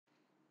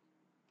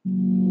Hello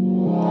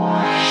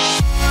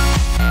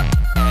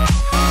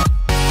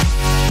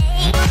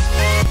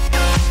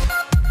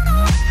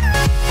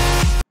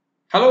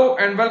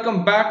and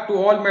welcome back to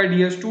all my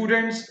dear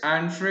students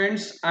and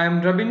friends. I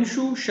am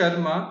Rabinshu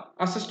Sharma,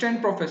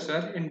 Assistant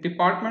Professor in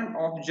Department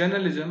of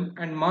Journalism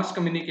and Mass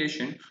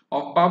Communication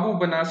of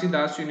Babu Banasi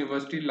Das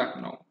University,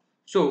 Lucknow.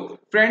 So,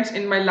 friends,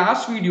 in my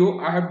last video,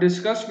 I have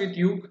discussed with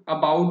you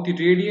about the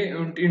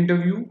radio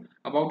interview,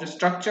 about the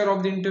structure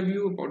of the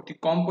interview, about the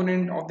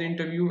component of the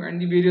interview,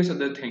 and the various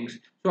other things.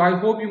 So, I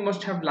hope you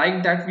must have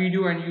liked that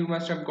video and you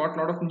must have got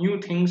a lot of new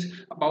things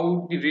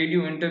about the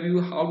radio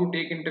interview, how to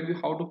take interview,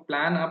 how to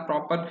plan a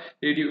proper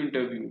radio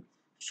interview.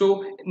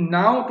 So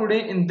now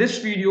today in this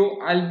video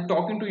I'll be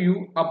talking to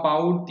you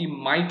about the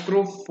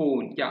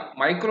microphone. Yeah,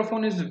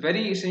 microphone is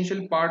very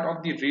essential part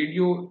of the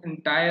radio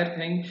entire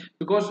thing,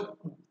 because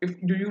if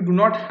you do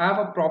not have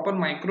a proper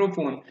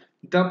microphone,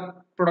 the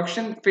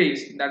production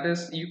phase, that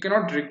is, you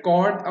cannot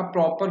record a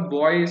proper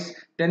voice.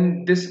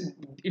 Then this,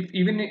 if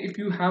even if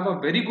you have a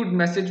very good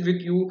message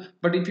with you,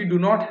 but if you do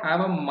not have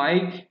a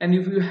mic and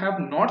if you have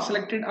not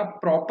selected a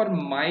proper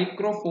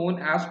microphone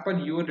as per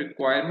your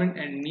requirement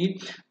and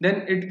need,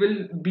 then it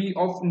will be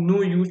of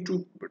no use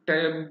to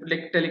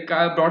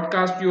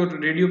broadcast your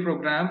radio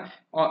program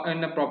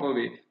in a proper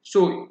way.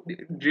 So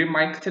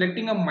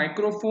selecting a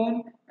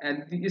microphone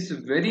and is a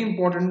very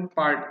important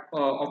part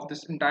of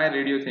this entire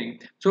radio thing.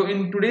 So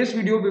in today's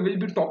video we will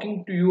be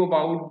talking to you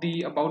about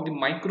the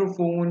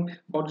microphone,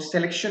 about the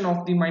selection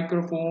of the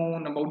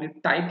microphone, about the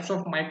types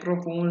of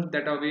microphones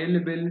that are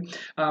available,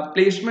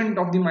 placement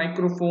of the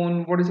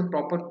microphone, what is the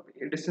proper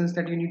distance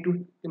that you need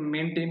to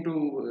maintain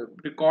to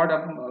record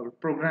a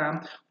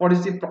program, what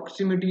is the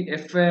proximity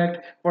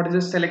effect, what is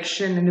the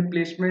selection and the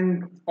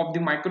placement of the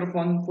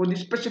microphone for the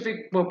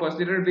specific purpose.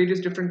 There are various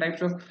different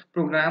types of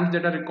programs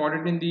that are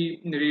recorded in the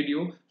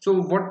radio.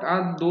 So what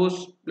are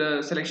those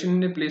selection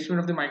and the placement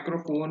of the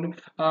microphone?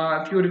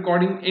 If you're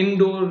recording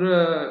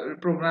indoor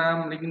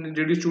program like in the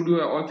radio studio,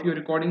 or if you're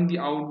recording the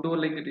outdoor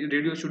like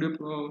radio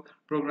studio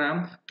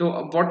program,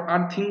 so what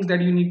are things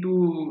that you need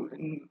to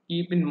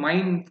keep in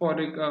mind for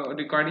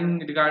recording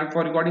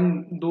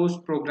those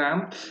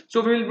programs?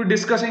 So we will be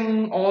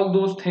discussing all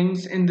those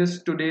things in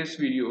this today's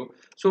video.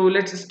 So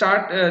let's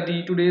start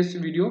the today's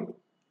video.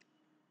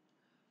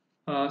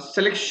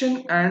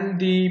 Selection and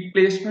the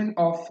placement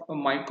of a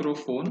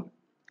microphone.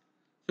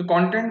 So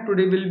content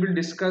today will be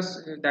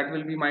discussed, that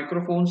will be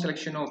microphone,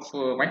 selection of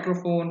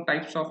microphone,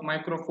 types of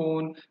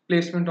microphone,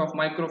 placement of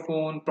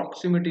microphone,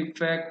 proximity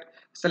effect,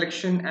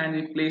 selection and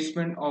the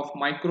placement of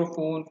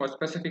microphone for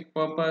specific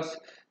purpose,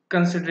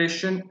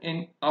 consideration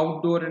in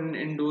outdoor and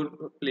indoor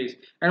place.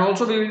 And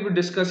also we will be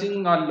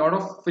discussing a lot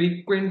of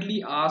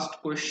frequently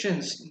asked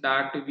questions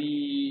that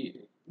the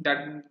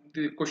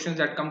questions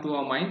that come to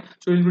our mind.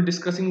 So we'll be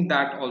discussing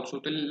that also.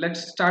 So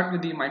let's start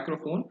with the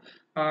microphone.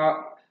 Uh,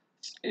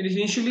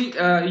 Initially,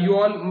 you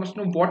all must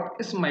know what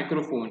is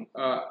microphone.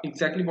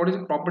 Exactly what is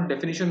the proper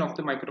definition of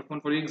the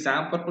microphone. For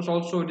exam purpose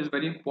also, it is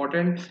very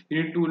important.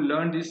 You need to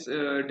learn these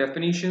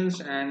definitions,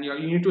 and you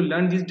need to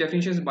learn these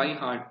definitions by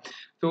heart.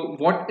 So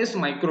what is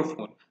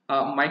microphone?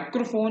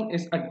 Microphone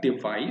is a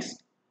device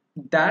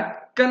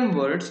that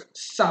converts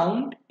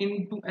sound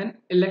into an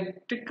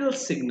electrical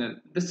signal.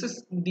 This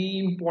is the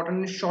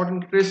important short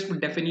and crisp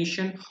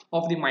definition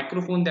of the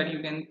microphone that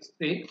you can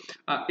say.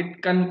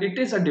 It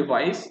is a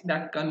device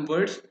that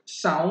converts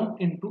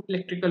sound into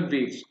electrical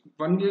waves.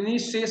 When you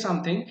say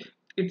something,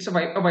 it's a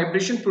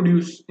vibration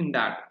produced in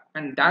that,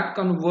 and that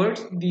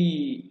converts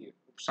the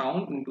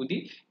sound into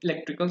the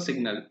electrical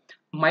signal.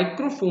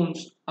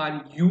 Microphones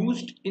are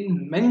used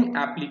in many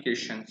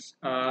applications,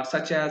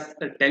 such as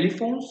the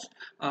telephones.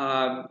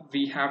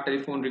 We have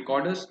telephone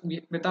recorders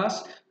with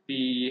us.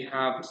 We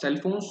have cell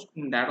phones.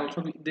 That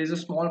also there's a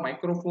small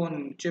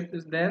microphone chip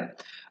is there.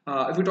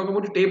 If we talk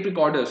about the tape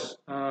recorders,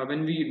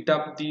 when we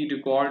dub the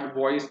record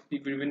voice,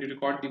 when we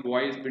record the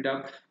voice, we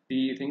dub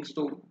the things.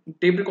 So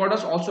tape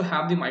recorders also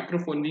have the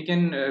microphone. We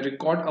can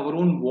record our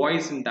own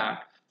voice in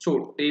that.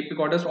 So tape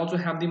recorders also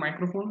have the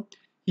microphone.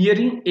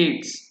 Hearing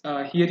aids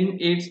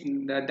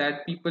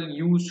that people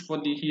use for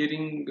the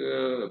hearing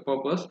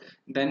purpose,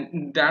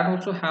 then that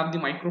also have the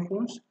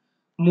microphones.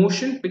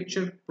 Motion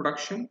picture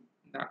production,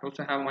 that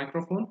also have a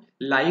microphone.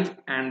 Live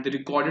and the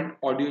recorded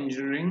audio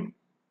engineering,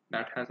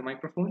 that has a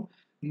microphone.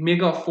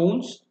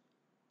 Megaphones,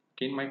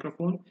 again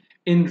microphone.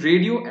 In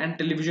radio and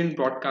television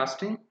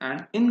broadcasting,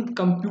 and in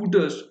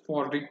computers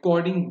for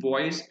recording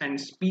voice and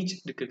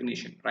speech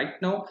recognition. Right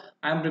now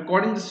I am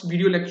recording this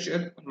video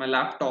lecture on my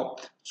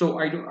laptop, so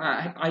I do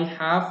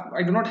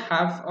not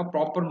have a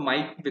proper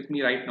mic with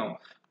me right now,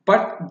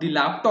 but the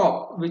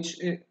laptop which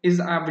I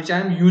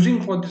am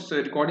using for this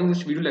recording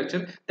this video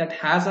lecture, that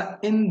has an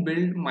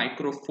inbuilt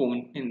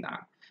microphone in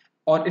that.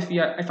 Or if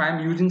I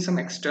am using some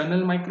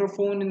external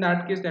microphone, in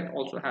that case that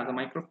also has a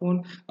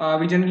microphone.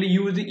 We generally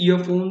use the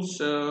earphones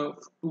to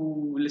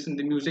listen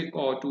to music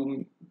or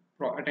to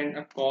attend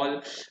a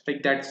call,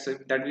 like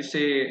that we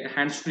say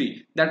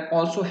hands-free, that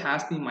also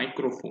has the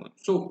microphone.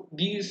 So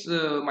these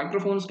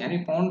microphones can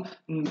be found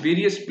in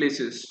various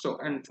places. So,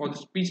 and for the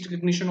speech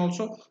recognition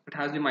also, it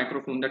has the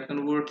microphone that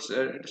converts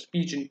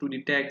speech into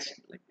the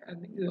text, like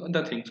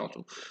other things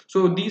also.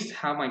 So these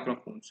have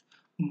microphones.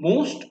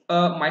 Most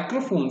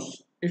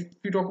microphones, if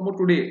we talk about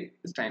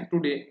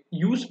today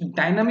use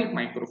dynamic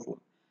microphone,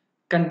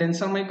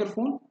 condenser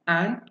microphone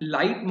and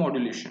light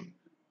modulation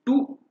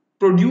to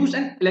produce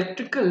an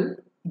electrical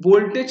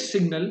voltage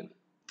signal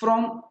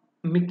from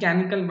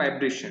mechanical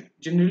vibration.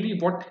 Generally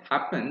what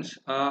happens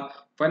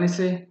when I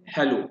say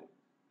hello,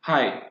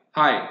 hi,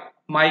 hi,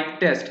 mic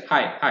test,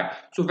 hi, hi.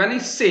 So when I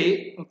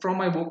say from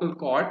my vocal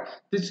cord,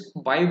 this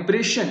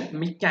vibration,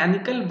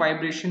 mechanical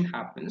vibration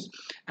happens,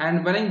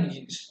 and when I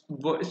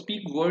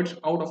speak words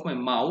out of my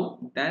mouth,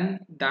 then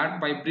that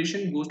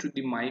vibration goes to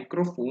the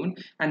microphone,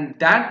 and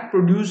that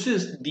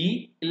produces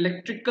the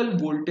electrical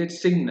voltage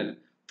signal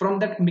from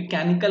that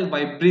mechanical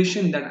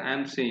vibration that I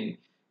am saying.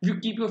 If you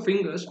keep your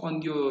fingers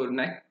on your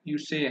neck, you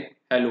say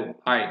hello,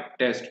 hi,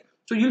 test.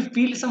 So you'll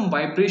feel some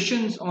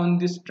vibrations on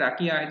this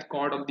tracheate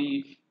cord of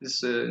the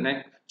this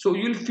neck. So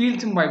you'll feel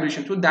some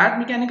vibration. So that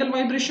mechanical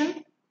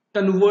vibration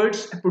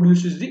converts and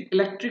produces the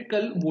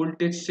electrical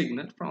voltage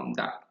signal from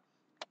that.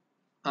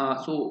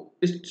 So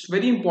it's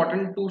very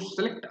important to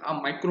select a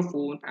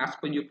microphone as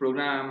per your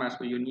program, as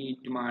per your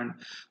need, demand.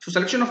 So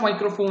selection of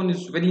microphone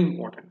is very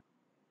important.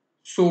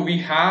 So we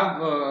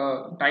have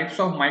types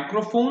of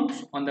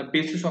microphones on the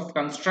basis of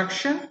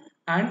construction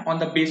and on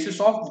the basis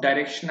of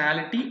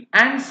directionality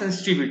and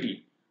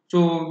sensitivity.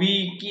 So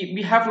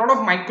we have a lot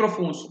of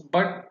microphones,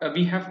 but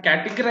we have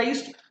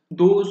categorized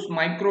those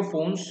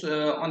microphones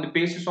on the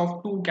basis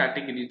of two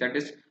categories. That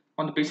is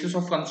on the basis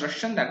of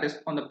construction. That is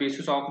on the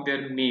basis of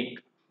their make,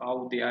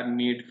 how they are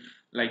made.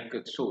 Like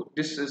so,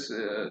 this is.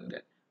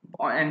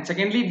 And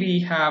secondly, we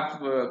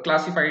have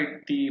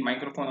classified the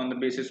microphone on the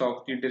basis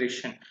of the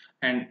direction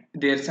and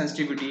their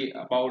sensitivity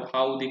about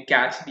how they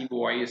catch the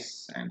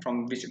voice and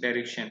from which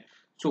direction.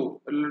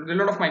 So a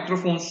lot of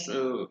microphones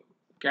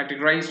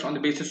categorized on the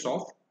basis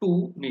of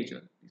two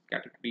major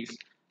categories.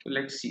 So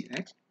let's see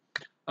next.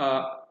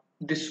 Uh,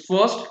 this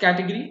first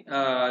category,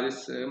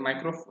 this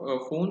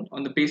microphone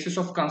on the basis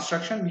of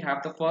construction, we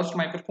have the first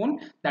microphone,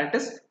 that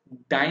is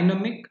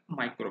dynamic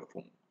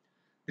microphone.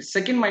 The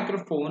second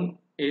microphone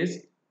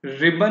is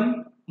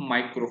ribbon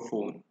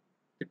microphone.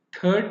 The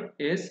third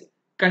is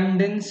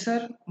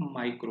condenser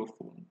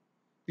microphone.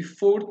 The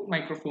fourth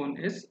microphone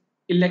is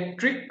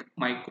electric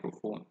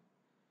microphone.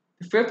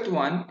 The fifth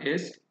one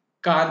is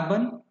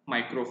carbon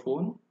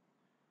microphone.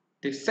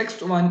 The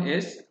sixth one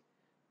is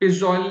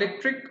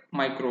piezoelectric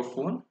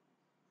microphone.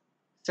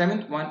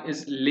 Seventh one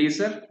is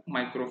laser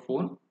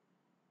microphone.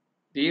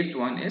 The eighth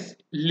one is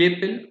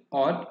lapel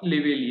or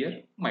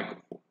lavalier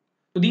microphone.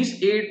 So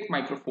these eight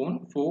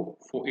microphone,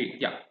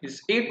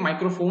 these eight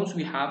microphones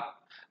we have.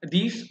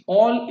 These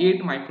all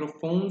eight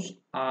microphones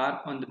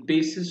are on the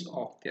basis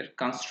of their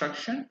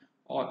construction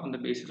or on the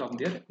basis of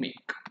their make.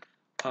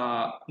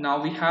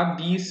 Now we have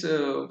these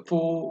 9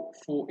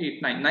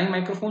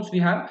 microphones we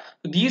have.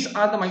 So these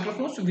are the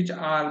microphones which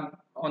are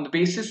on the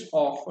basis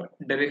of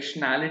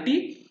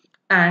directionality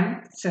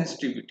and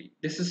sensitivity.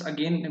 This is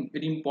again a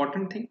very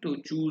important thing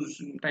to choose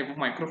type of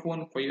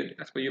microphone for your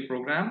as per your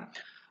program.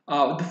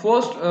 The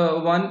first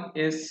one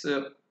is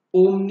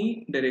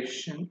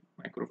omnidirection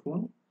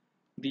microphone.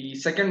 The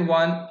second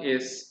one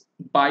is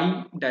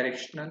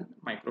bidirectional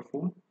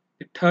microphone.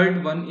 The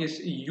third one is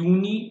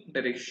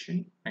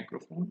unidirection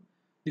microphone.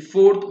 The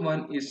fourth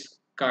one is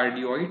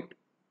cardioid.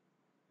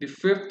 The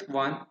fifth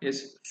one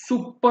is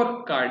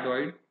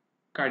cardioid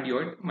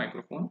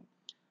microphone.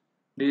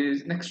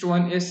 The next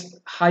one is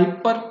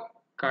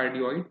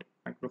hypercardioid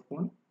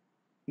microphone.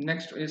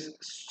 Next is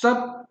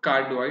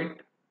subcardioid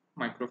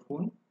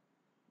microphone.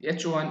 The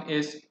H1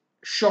 is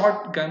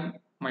shotgun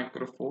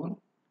microphone,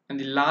 and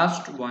the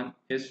last one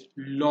is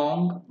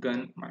long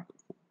gun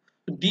microphone.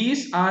 So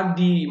these are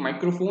the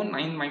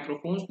 9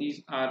 microphones.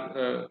 These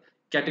are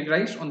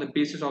categorized on the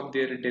basis of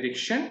their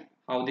direction,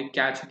 how they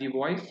catch the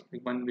voice,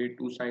 like one way,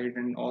 two side,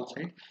 and all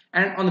side,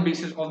 and on the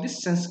basis of the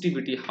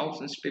sensitivity, how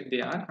sensitive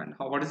they are, and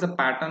what is the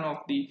pattern of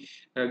the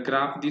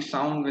graph, the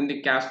sound when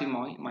they catch the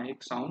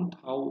mic sound,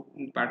 how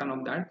pattern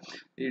of that.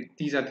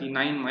 These are the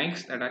 9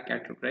 mics that are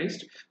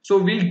categorized. So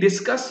we'll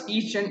discuss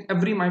each and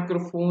every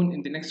microphone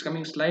in the next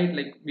coming slide.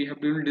 Like we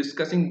will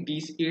discussing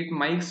these 8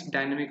 mics,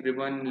 dynamic,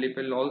 ribbon,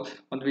 lapel, all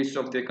on the basis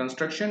of their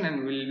construction,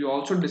 and we'll be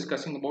also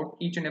discussing about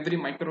each and every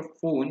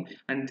microphone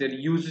and their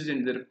uses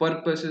and their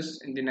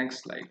purposes in the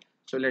next slide.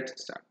 So let's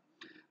start.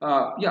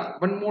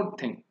 One more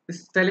thing. The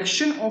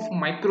selection of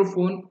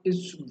microphone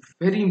is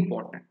very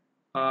important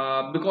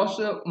because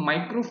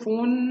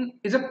microphone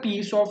is a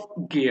piece of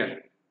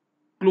gear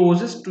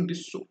closest to the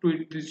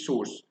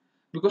source.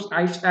 Because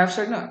I've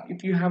said now,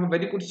 if you have a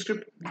very good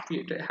script,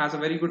 if it has a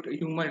very good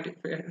humor,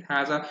 it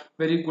has a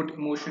very good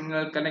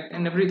emotional connect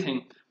and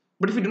everything,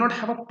 but if you do not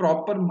have a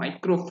proper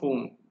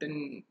microphone,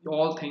 then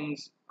all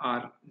things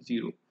are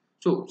zero.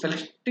 So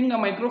selecting a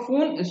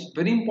microphone is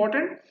very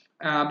important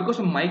because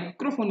a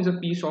microphone is a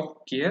piece of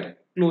care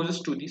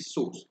closest to the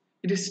source.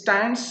 It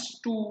stands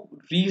to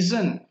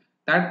reason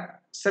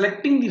that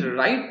selecting the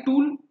right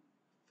tool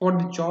for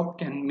the job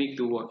can make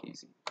the work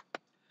easy.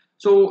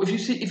 So if you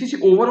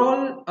see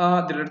overall,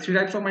 there are three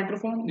types of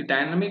microphone: the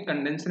dynamic,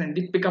 condenser, and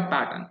the pickup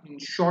pattern. In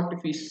short,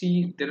 if we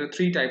see, there are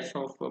three types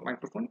of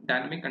microphone: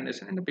 dynamic,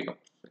 condenser, and the pickup.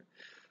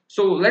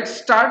 So let's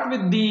start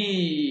with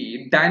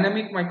the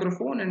dynamic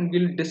microphone, and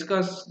we'll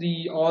discuss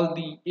the all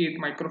the 8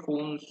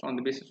 microphones on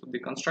the basis of the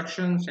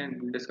constructions,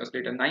 and we'll discuss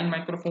later 9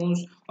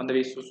 microphones on the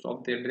basis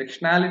of their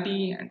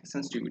directionality and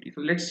sensitivity.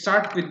 So let's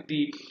start with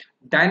the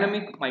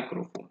dynamic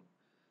microphone.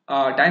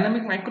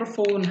 Dynamic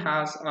microphone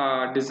has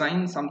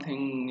designed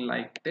something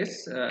like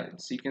this.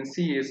 So you can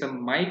see is a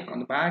mic on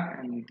the back,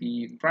 and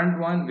the front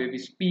one where we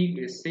speak,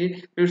 we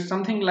say there's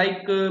something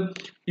like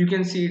you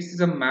can see it's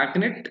a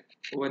magnet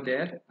over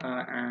there,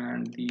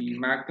 and the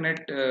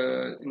magnet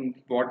in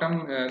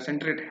bottom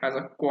center it has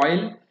a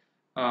coil,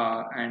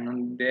 and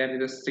on there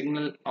is a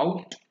signal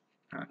out,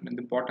 and in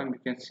the bottom you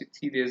can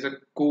see there's a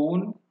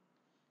cone,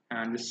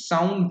 and the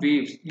sound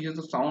waves, these are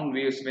the sound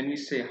waves. When we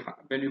say,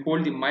 when we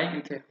hold the mic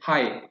and say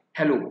hi,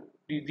 hello,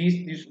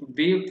 these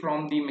wave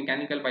from the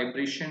mechanical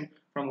vibration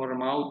from our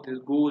mouth, this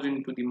goes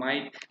into the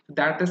mic.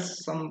 That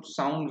is some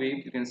sound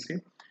wave, you can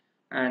say.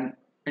 And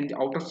the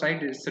outer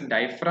side is the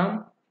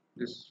diaphragm.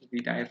 This is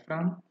the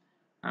diaphragm,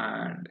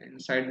 and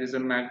inside there's a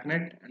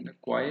magnet and a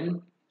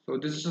coil. So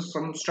this is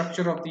some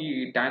structure of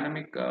the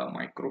dynamic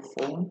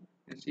microphone.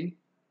 You see,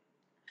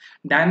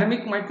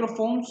 dynamic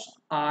microphones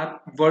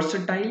are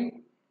versatile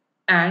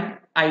and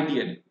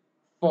ideal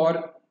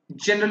for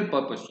general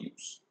purpose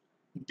use.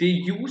 They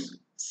use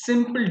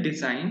simple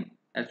design,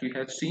 as we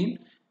have seen,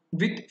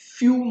 with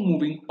few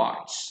moving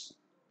parts.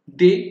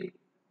 They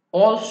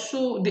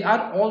they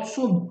are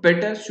also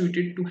better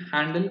suited to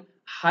handle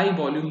high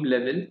volume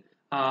level,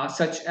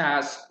 such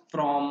as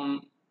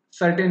from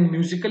certain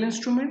musical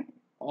instrument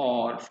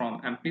or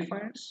from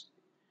amplifiers.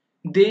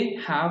 They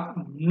have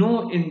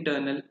no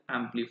internal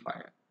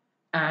amplifier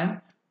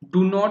and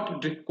do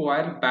not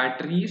require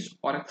batteries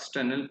or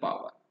external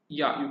power.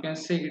 Yeah, you can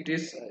say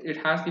it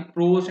has the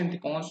pros and the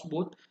cons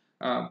both.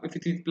 If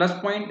it is plus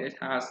point, it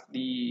has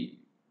the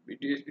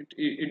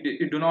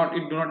it do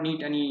not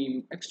need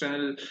any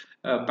external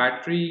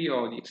battery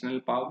or the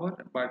external power.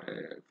 But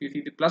if you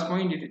see the plus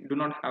point, it do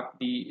not have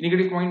the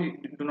negative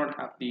point, it do not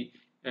have the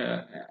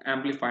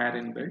amplifier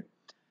inbuilt.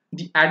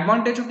 The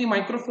advantage of the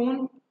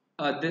microphone,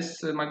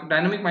 this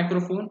dynamic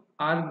microphone,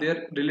 are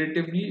their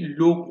relatively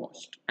low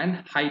cost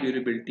and high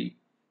durability.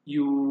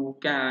 You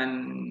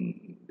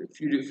can, if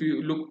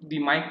you look the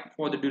mic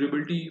for the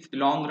durability for the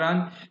long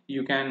run,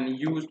 you can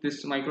use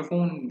this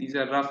microphone. These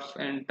are rough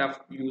and tough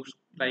use.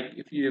 Like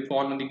if you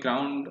fall on the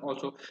ground,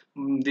 also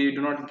they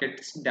do not get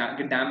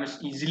damaged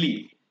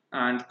easily.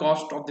 And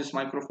cost of this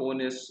microphone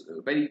is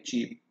very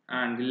cheap,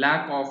 and the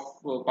lack of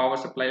power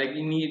supply, like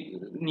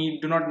you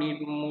do not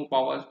need more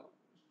power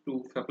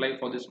to supply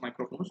for this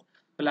microphones.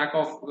 The lack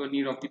of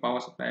need of the power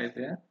supply is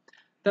there.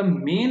 The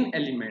main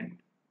element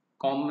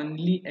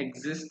commonly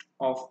exists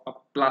of a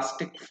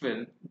plastic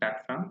film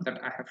diaphragm that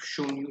I have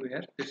shown you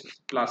here. This is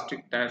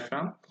plastic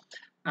diaphragm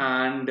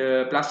and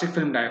plastic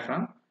film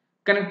diaphragm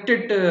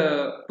connected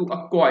to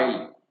a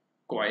coil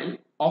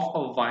of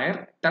a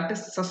wire that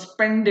is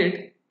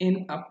suspended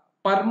in a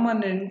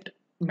permanent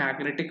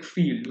magnetic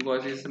field,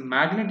 because it's a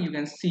magnet, you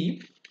can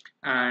see,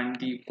 and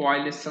the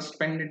coil is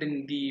suspended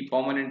in the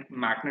permanent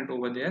magnet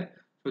over there.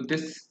 So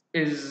this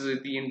is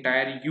the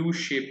entire U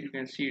shape. You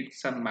can see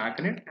it's a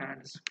magnet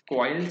and it's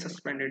coil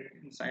suspended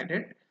inside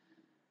it.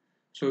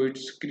 So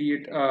it's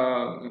create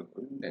a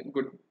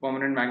good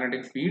permanent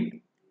magnetic field.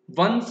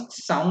 Once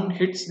sound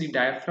hits the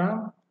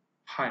diaphragm,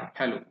 hi,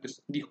 hello,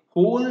 the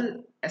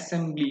whole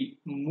assembly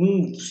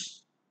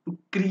moves to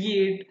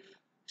create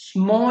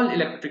small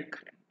electric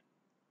current.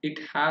 It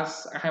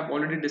has, I have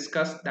already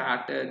discussed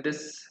that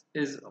this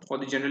is for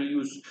the general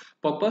use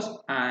purpose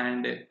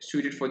and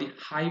suited for the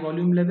high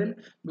volume level,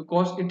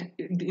 because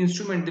the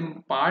instrument,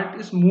 the part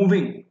is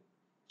moving.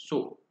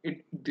 So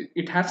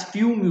it has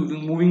few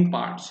moving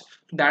parts.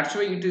 That's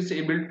why it is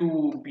able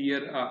to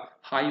bear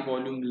high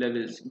volume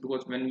levels,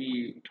 because when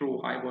we throw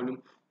high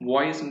volume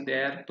voice in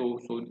there,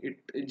 so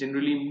it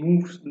generally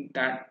moves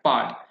that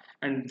part.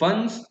 And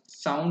once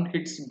sound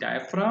hits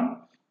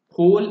diaphragm,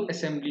 whole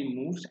assembly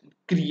moves and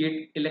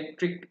create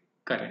electric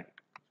current.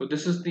 So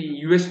this is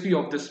the USP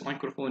of this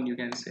microphone, you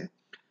can say.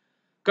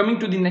 Coming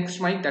to the next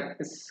mic, that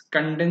is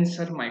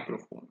condenser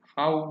microphone.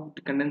 How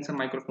the condenser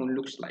microphone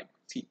looks like.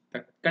 See,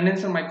 the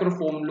condenser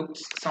microphone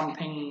looks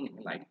something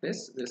like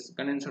this. This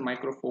condenser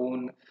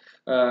microphone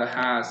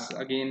has,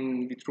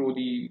 again, we throw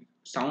the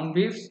sound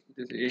waves.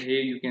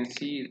 Here you can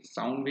see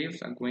sound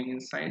waves are going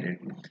inside it.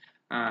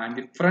 And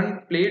the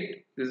front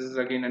plate, this is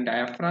again a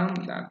diaphragm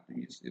that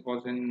it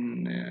was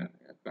in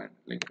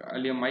like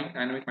earlier mic,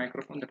 dynamic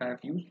microphone that I have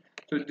used.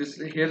 So this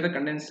here the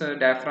condenser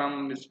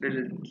diaphragm is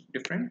little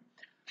different.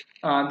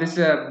 This is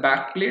a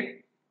back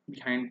plate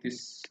behind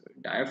this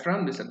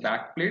diaphragm. This is a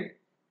back plate,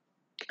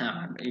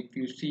 And if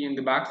you see in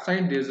the back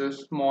side, there's a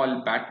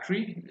small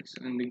battery. It's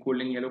in the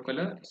golden yellow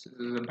color. This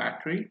is a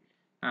battery,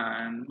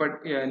 and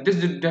but this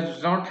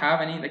does not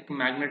have any like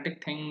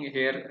magnetic thing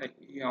here, like,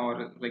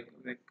 or like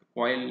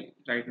coil.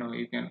 Right now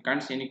you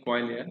can't see any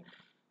coil here.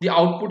 The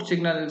output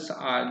signals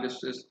are,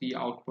 this is the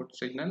output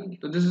signal.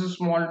 So this is a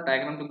small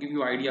diagram to give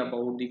you idea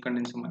about the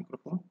condenser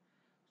microphone.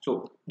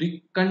 So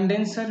the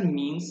condenser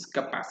means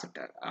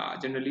capacitor.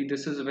 Generally,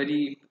 this is a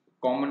very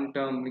common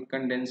term. The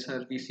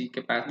condenser, we say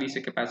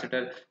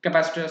capacitor.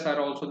 Capacitors are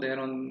also there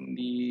on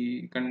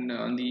the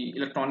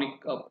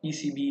electronic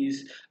PCBs.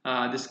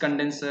 These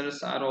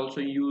condensers are also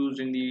used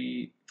in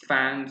the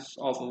fans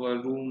of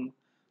our room.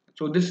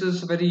 So this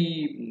is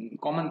very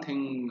common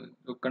thing.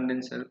 The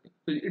condenser.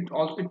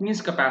 It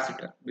means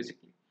capacitor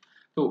basically.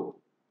 So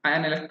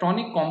an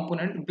electronic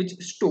component which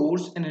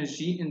stores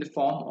energy in the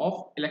form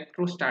of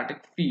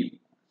electrostatic field.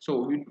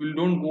 So we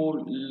don't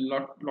go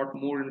lot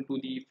more into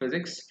the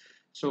physics.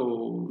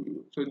 So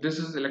this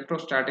is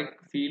electrostatic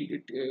field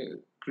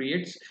it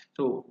creates.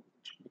 So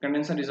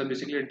condenser is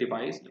basically a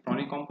device,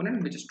 electronic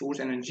component which stores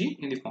energy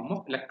in the form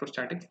of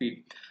electrostatic field.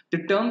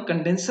 The term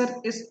condenser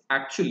is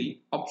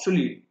actually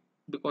obsolete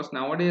because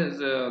nowadays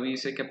we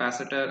say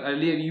capacitor.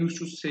 Earlier we used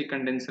to say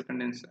condenser.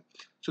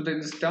 So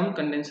this term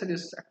condenser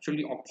is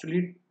actually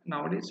obsolete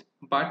nowadays,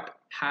 but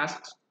has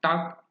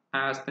stuck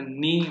as the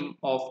name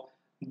of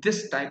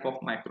this type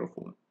of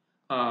microphone,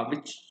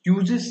 which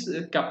uses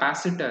a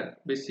capacitor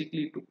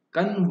basically to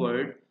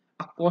convert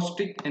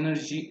acoustic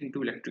energy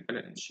into electrical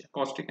energy.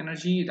 Acoustic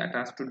energy that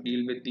has to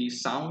deal with the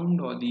sound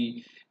or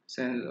the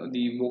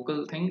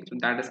vocal thing. So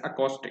that is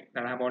acoustic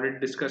that I have already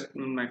discussed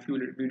in my few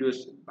videos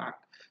back.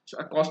 So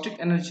acoustic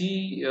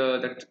energy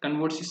that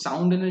converts the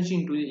sound energy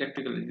into the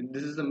electrical energy.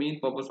 This is the main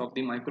purpose of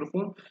the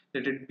microphone.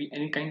 Let it be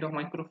any kind of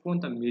microphone.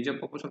 The major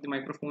purpose of the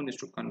microphone is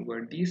to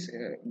convert these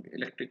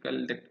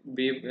electrical, that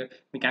wave,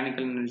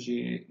 mechanical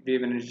energy,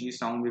 wave energy,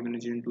 sound wave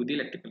energy into the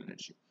electrical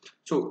energy.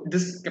 So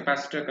this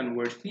capacitor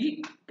converts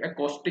the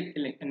acoustic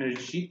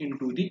energy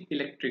into the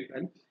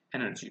electrical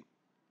energy.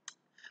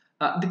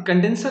 The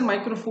condenser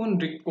microphone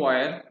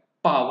require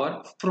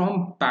power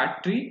from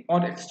battery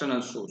or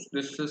external source.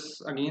 This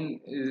is again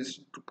is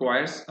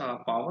requires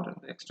power,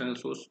 external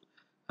source.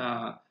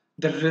 Uh,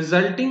 the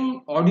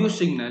resulting audio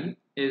signal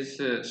is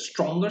a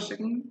stronger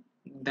signal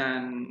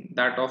than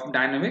that of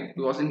dynamic,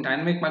 because in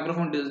dynamic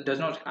microphone does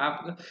not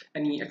have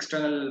any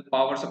external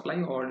power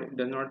supply, or it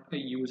does not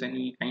use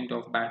any kind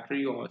of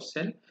battery or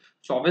cell.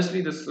 So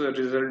obviously this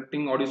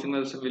resulting audio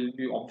signals will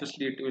be,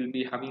 obviously it will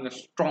be having a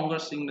stronger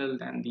signal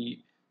than the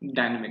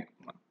dynamic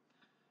one.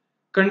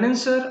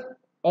 Condenser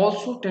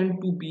also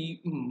tend to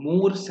be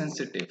more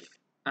sensitive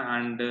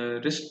and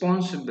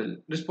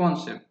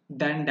responsive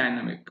than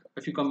dynamic.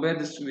 If you compare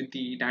this with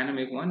the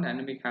dynamic one,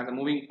 dynamic has a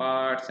moving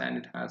parts and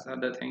it has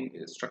other thing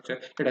structure.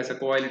 It has a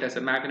coil, it has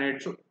a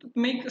magnet, so it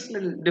makes this a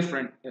little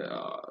different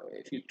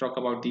if you talk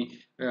about the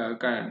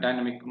kind of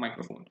dynamic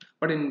microphone.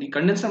 But in the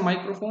condenser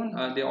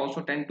microphone, they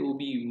also tend to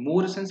be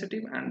more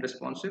sensitive and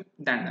responsive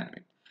than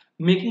dynamic,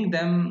 making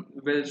them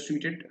well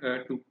suited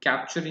to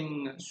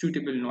capturing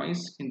suitable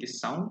noise in the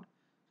sound.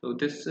 So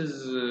this is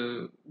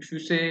if you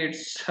say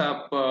it's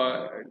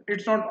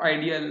not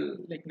ideal,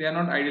 like they are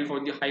not ideal for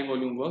the high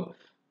volume work,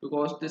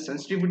 because the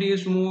sensitivity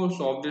is more,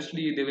 so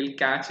obviously they will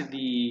catch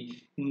the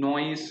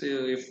noise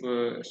if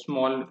a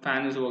small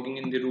fan is working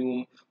in the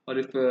room, or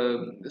if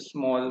a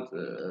small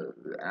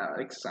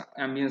like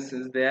ambience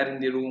is there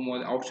in the room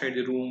or outside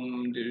the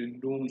room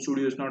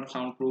studio is not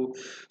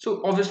soundproof.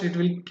 So obviously it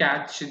will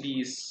catch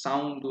the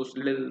sound, those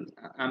little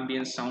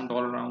ambient sound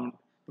all around,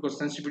 because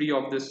sensitivity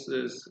of this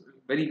is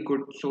very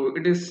good. So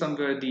it is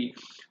somewhere the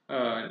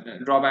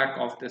drawback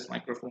of this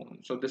microphone.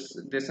 So this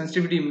the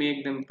sensitivity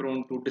make them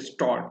prone to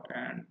distort,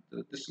 and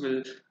this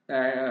will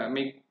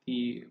make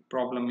the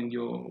problem in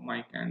your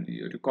mic and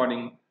your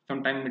recording.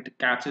 Sometimes it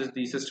catches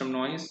the system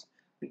noise.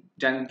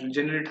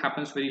 Generally it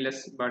happens very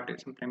less, but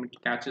sometimes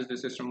it catches the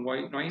system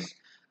noise,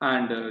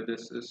 and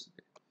this is.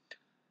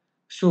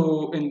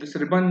 So in this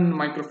ribbon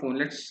microphone,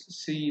 let's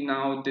see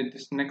now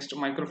this next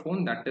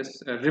microphone, that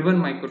is a ribbon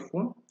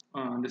microphone.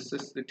 This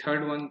is the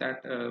third one,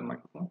 that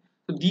microphone.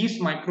 So these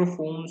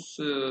microphones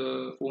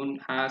phone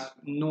has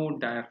no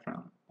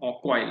diaphragm or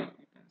coil,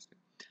 you can say.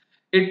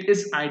 It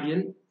is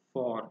ideal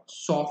for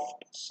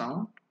soft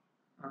sound.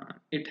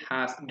 It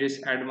has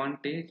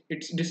disadvantage.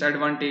 Its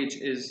disadvantage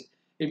is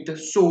if the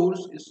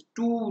source is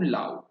too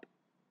loud,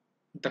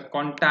 the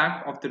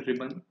contact of the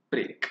ribbon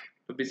break.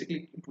 So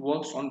basically it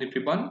works on the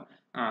ribbon,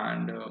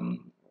 and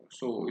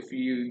so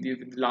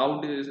if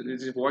loud is,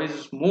 his voice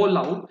is more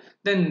loud,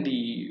 then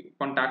the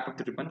contact of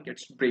the ribbon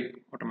gets break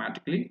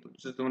automatically.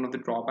 This is one of the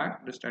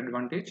drawback,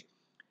 disadvantage.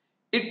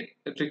 It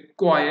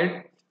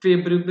required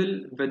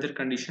favorable weather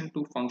condition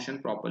to function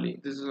properly.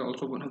 This is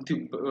also one of the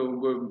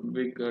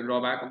big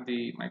drawback of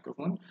the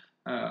microphone.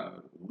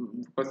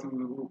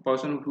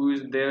 Person who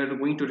is there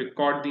going to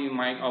record the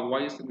mic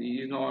voice,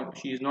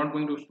 she is not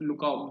going to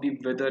look out the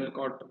weather, look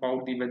out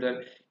about the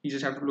weather. You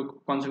just have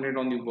to concentrate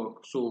on the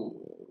work. So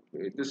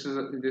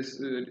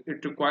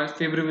it requires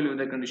favorable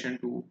weather condition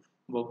to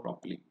work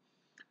properly.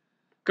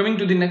 Coming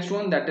to the next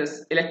one, that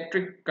is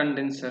electric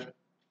condenser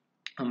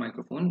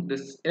microphone.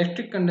 This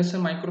electric condenser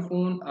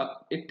microphone,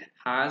 it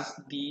has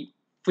the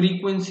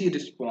frequency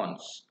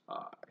response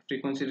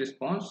frequency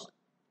response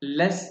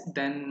less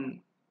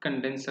than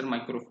condenser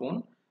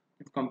microphone.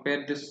 If you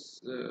compare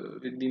this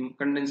with the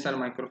condenser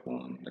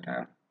microphone that I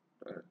have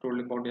told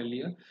about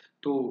earlier,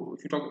 so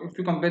if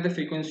you compare the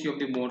frequency of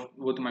the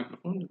both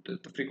microphones,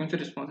 the frequency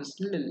response is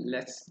still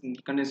less in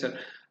the condenser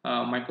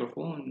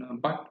microphone,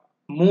 but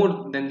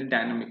more than the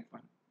dynamic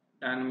one.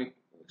 Dynamic,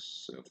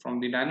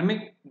 from the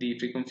dynamic the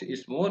frequency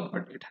is more,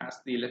 but it has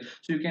the less.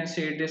 So you can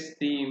say it is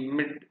the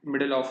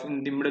middle of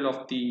in the middle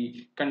of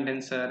the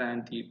condenser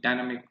and the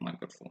dynamic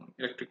microphone.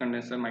 Electric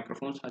condenser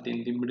microphones are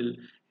in the middle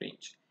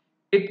range.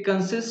 It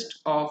consists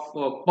of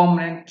a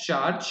permanent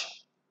charge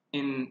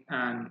in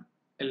an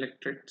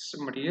electric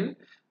material.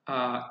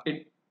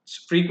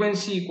 Its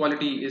frequency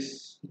quality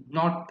is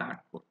not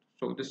that good.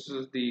 So this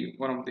is the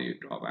one of the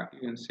drawback you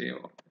can say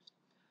about this.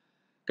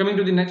 Coming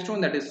to the next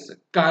one, that is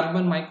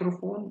carbon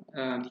microphone.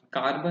 The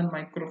carbon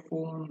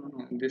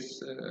microphone,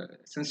 this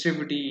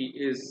sensitivity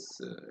is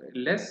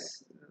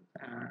less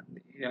and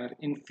they are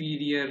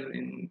inferior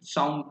in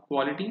sound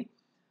quality.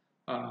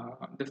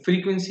 The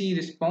frequency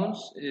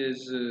response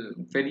is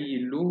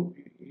very low.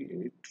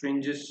 It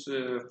ranges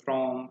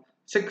from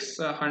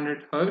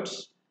 600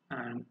 hertz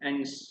and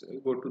ends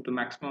go to the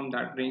maximum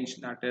that range,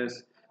 that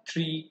is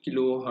 3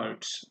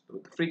 kilohertz.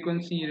 So the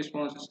frequency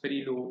response is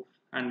very low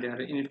and they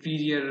are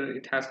inferior.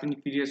 It has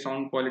inferior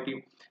sound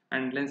quality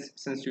and less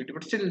sensitivity,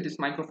 but still these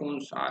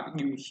microphones are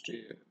used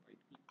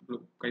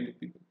by the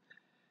people.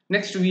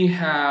 Next we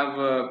have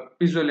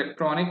piezoelectric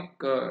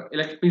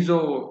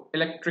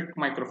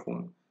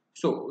microphone.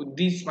 So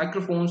these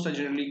microphones are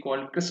generally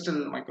called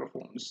crystal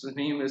microphones. The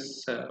name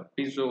is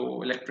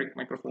piezoelectric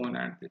microphone,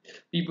 and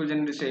people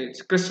generally say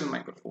it's crystal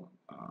microphone.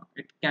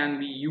 It can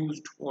be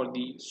used for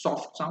the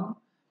soft sound.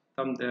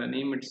 From the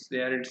name it's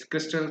there, it's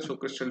crystal. So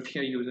crystal we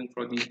are using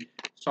for the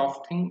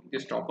soft thing.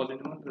 Just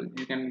opposite one.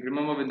 You can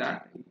remember with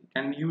that. It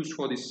can be used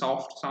for the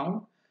soft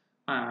sound,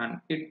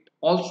 and it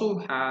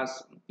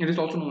is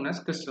also known as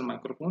crystal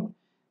microphone.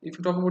 If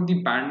you talk about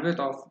the bandwidth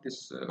of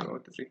this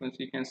the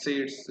frequency, you can say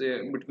it's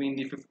between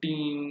the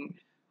 15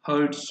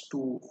 hertz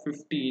to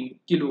 15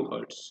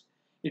 kilohertz.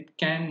 It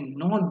can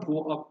not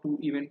go up to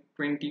even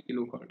 20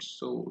 kilohertz.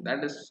 So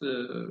that is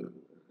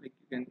like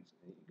you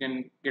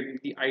can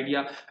get the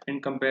idea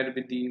and compare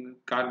with the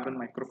carbon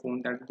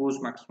microphone that goes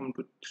maximum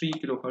to 3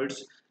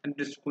 kilohertz and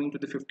it is going to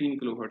the 15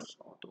 kilohertz.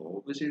 So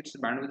obviously its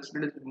bandwidth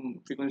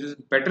frequency is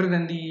better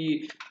than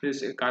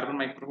this carbon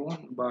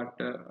microphone, but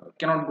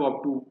cannot go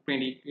up to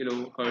 20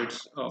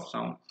 kilohertz of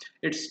sound.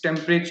 Its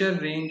temperature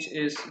range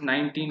is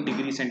 19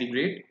 degrees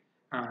centigrade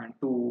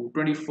to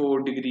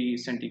 24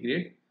 degrees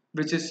centigrade,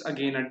 which is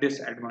again a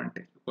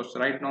disadvantage because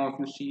right now if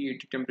you see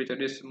its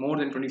temperature is more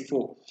than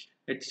 24.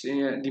 It's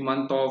the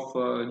month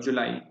of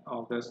July,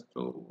 August,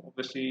 so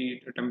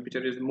obviously the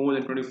temperature is more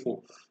than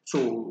 24.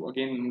 So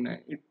again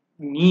it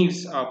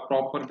needs a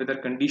proper weather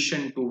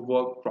condition to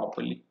work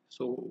properly.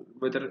 So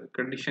weather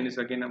condition is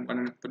again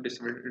one of the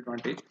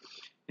disadvantage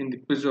in the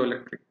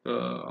piezoelectric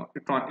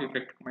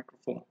electric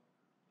microphone.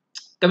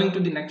 Coming to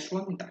the next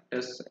one, that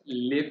is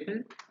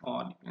lapel,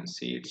 or you can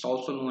say it's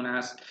also known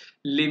as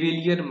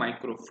lavalier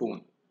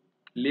microphone.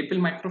 Lapel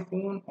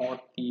microphone or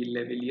the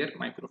lavalier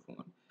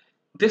microphone.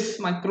 This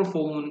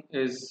microphone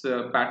is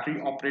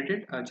battery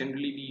operated.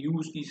 Generally, we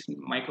use these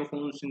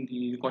microphones in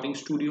the recording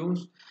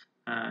studios,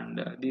 and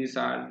these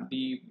are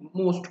the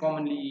most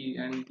commonly,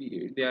 and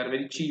they are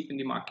very cheap in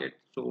the market.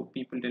 So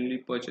people generally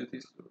purchase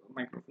these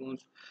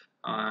microphones,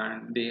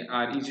 and they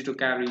are easy to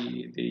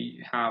carry. They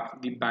have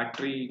the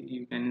battery.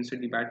 You can insert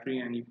the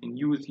battery, and you can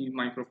use the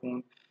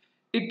microphone.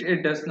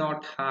 It does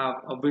not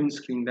have a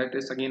windscreen. That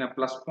is again a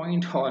plus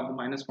point or the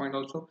minus point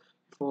also.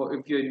 For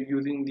if you're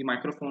using the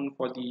microphone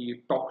for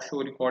the talk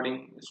show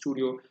recording,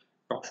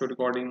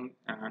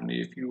 and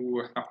if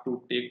you have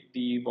to take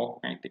the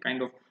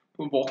kind of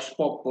vox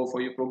pop for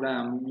your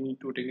program, you need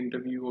to take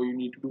interview or you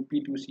need to do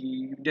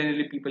P2C.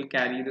 Generally people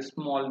carry this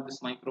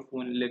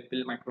microphone,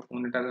 lapel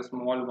microphone. It has a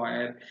small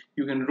wire.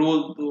 You can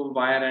roll the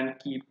wire and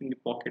keep in the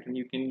pocket, and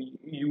you can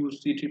use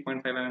the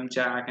 3.5 mm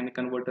jack and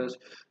converters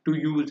to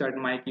use that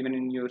mic even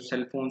in your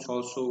cell phones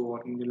also,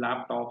 or in the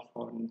laptops,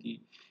 or in the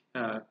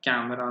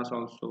cameras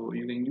also.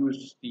 You can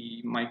use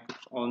the mic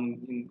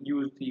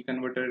use the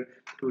converter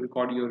to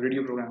record your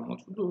radio program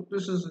also. So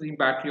this is the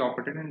battery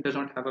operated and does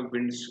not have a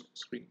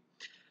windscreen.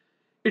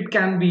 It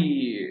can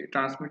be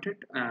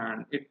transmitted,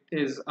 and it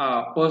is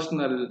a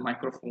personal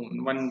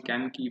microphone. One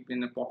can keep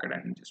in a pocket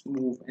and just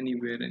move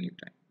anywhere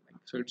anytime.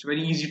 So it's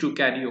very easy to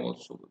carry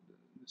also,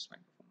 this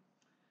microphone.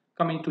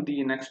 Coming to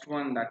the next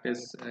one, that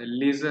is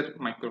laser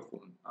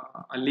microphone.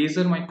 A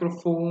laser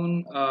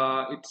microphone,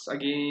 it's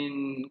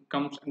again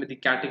comes under the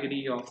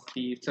category of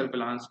the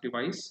surveillance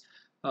device.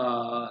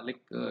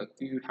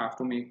 You have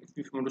to make, if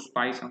you want to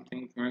spy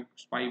something, if you want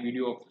to spy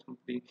video of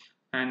something,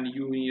 and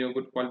you need a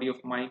good quality of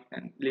mic,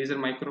 and laser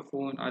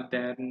microphone are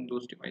there in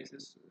those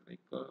devices.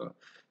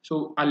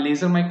 So a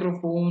laser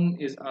microphone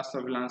is a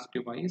surveillance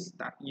device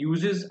that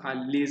uses a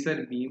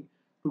laser beam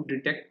to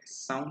detect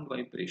sound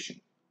vibration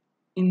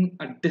in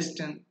a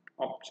distant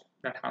object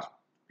that has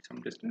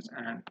some distance,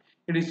 and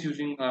it is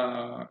using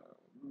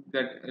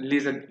that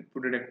laser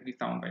to detect the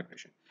sound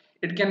vibration.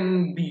 It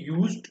can be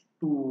used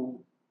to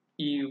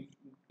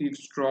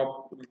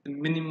eavesdrop with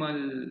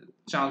minimal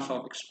chance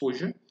of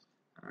exposure,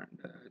 and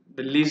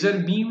the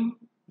laser beam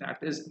that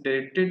is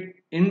directed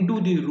into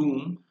the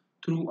room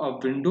through a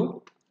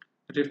window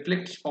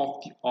reflects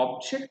off the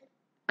object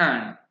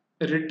and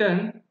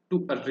return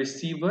to a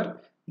receiver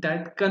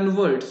that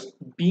converts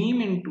beam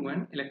into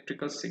an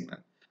electrical signal,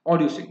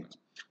 audio signal.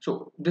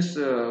 So this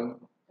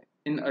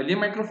in earlier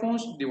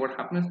microphones, what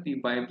happens, the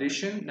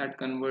vibration that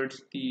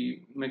converts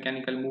the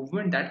mechanical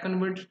movement that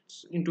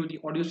converts into the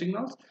audio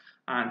signals,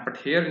 and but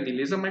here in the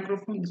laser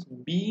microphone, this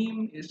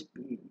beam is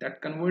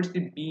that converts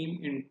the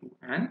beam into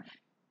an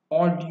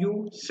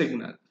audio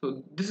signal.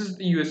 So this is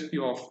the USP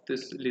of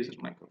this laser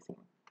microphone.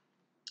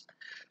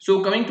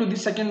 So coming to the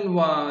second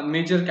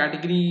major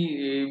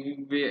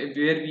category,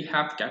 where we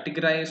have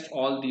categorized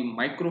all the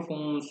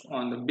microphones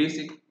on the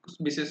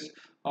basis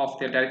of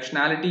their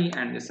directionality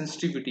and the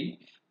sensitivity.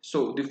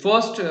 So the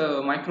first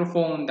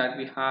microphone that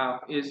we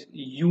have is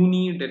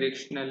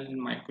unidirectional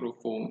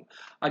microphone.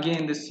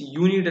 Again, this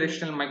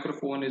unidirectional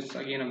microphone is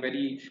again a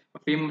very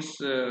famous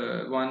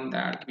one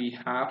that we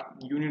have,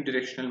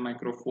 unidirectional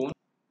microphone.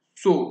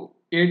 So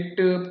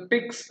it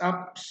picks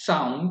up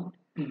sound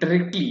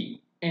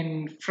directly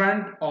in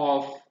front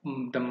of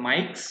the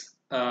mics.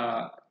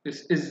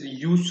 This is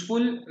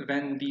useful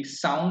when the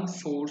sound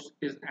source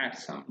is at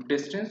some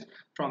distance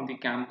from the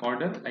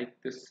camcorder. Like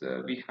this,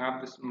 we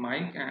have this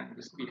mic and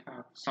this we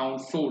have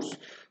sound source.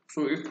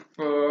 So if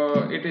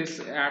it is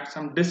at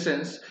some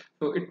distance,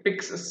 so it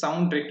picks a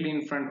sound directly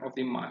in front of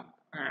the mic.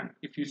 And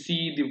if you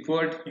see the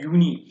word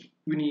uni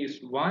is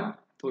one,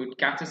 so it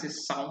catches a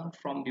sound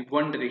from the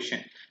one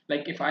direction.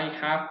 Like if I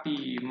have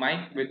the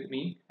mic with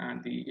me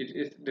and the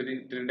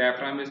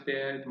diaphragm is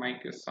there, the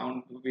mic is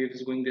sound wave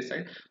is going this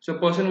side. So a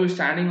person who is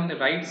standing on the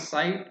right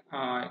side,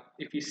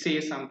 if he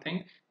says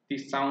something, the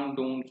sound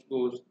don't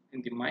goes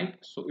in the mic.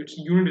 So it's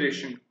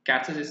unidirection,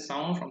 catches a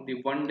sound from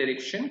the one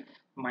direction.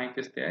 Mic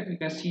is there. You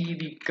can see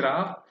the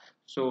graph.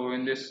 So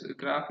in this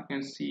graph, you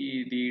can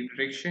see the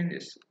direction.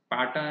 This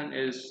pattern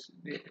is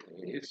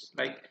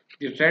like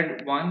the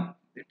red one.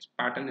 Its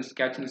pattern is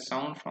catching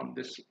sound from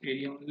this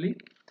area only.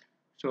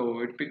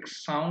 So it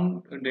picks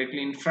sound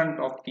directly in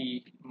front of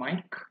the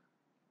mic.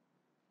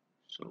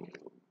 So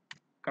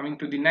coming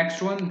to the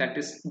next one, that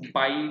is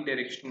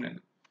bidirectional.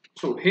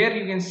 So here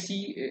you can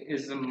see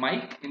is the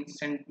mic in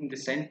the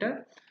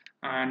center,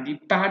 and the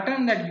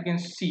pattern that you can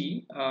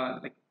see,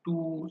 like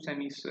two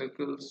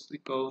semicircles, the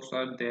curves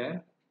are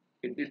there.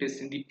 It is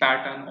in the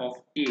pattern of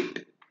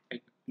 8.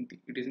 Like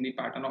it is in the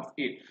pattern of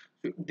 8.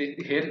 So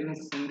here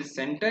in the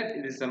center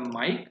it is a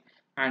mic,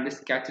 and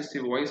this catches the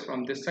voice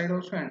from this side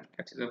also and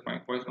catches the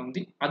voice from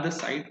the other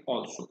side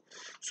also.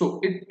 So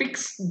it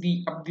picks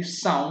up the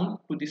sound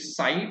to the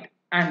side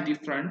and the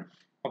front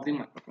of the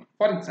microphone.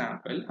 For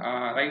example,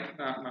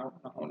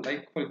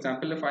 like for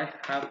example, if I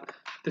have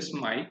this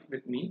mic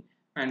with me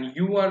and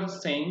you're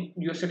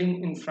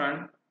sitting in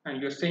front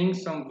and you're saying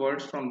some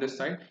words from this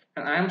side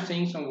and I am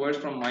saying some words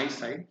from my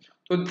side.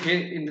 So here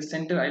in the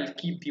center I'll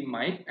keep the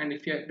mic, and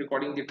if you're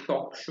recording the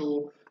talk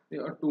show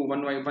to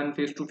one by one,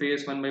 face to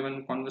face, one by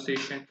one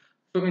conversation,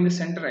 so in the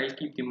center I'll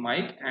keep the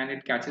mic and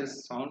it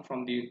catches sound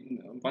from the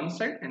one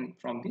side and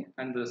from the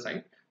other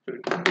side. So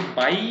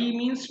bi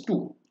means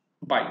two,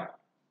 bi.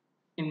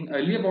 In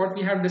earlier what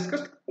we have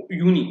discussed,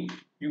 uni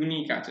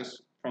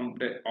catches from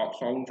the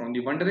sound from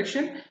the one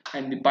direction,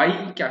 and the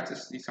bi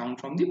catches the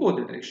sound from the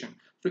both direction.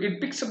 So it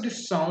picks up the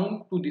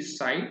sound to the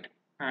side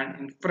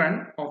and in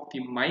front of the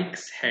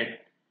mic's head,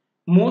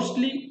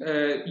 mostly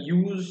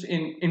used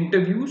in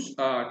interviews,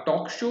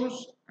 talk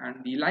shows, and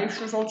the live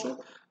shows also,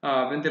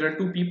 when there are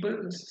two people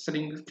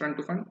sitting front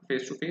to front,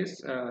 face to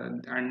face,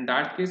 and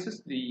that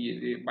cases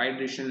the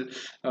bidirectional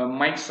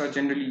mics are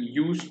generally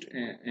used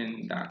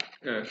in that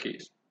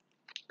case.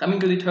 Coming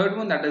to the third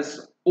one, that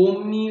is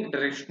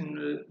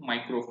omnidirectional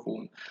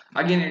microphone.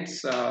 Again,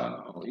 it's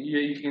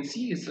you can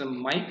see it's a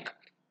mic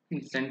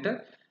in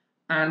center,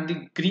 and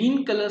the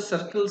green color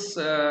circles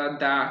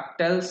that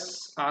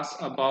tells us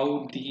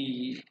about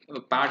the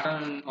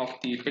pattern of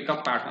the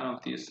pickup pattern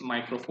of this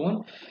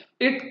microphone.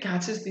 It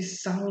catches the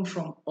sound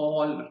from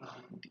all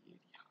around the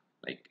area,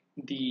 like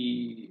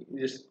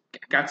this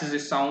catches the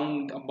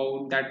sound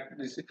about that.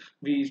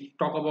 We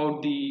talk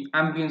about the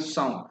ambient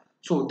sound,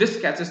 so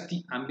this catches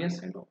the ambient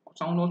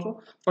sound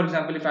also. For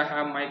example, if I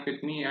have mic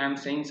with me, I am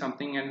saying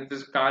something and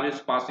this car is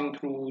passing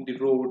through the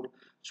road,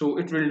 So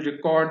it will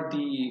record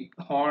the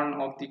horn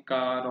of the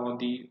car or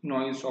the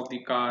noise of the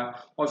car,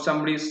 or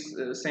somebody's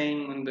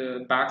saying on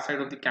the back side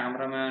of the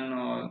cameraman,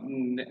 or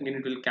again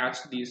it will catch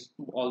these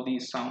all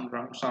these sound.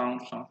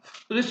 So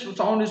this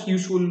sound is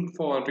useful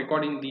for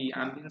recording the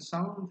ambient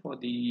sound for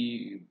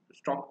the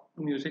stock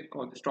music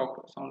or the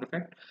stock sound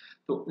effect.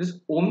 So this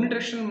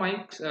omnidirectional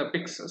mic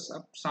picks us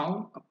up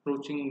sound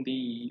approaching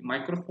the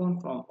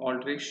microphone from all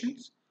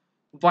directions.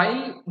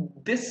 While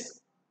this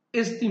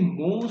is the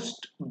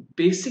most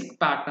basic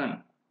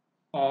pattern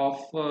of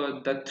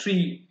the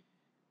three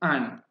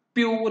and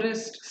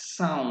purest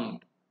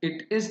sound,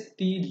 it is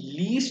the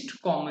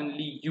least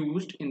commonly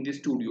used in the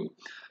studio,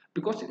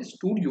 because in the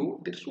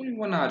studio there's only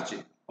one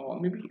RJ or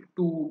maybe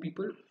two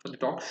people for the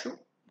talk show,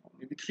 or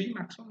maybe three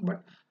maximum.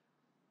 But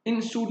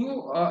in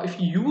studio, if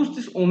you use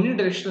this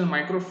omnidirectional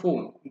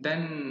microphone,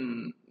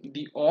 then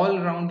the all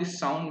around the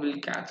sound will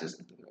catch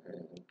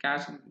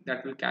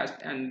that will catch,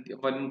 and the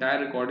one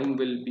entire recording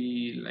will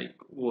be like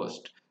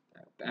worst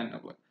than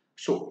ever.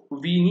 So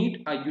we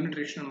need a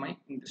unidirectional mic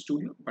in the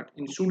studio, but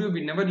in studio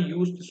we never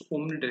use this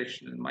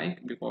omnidirectional mic,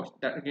 because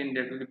that again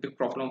that will be a big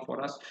problem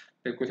for us,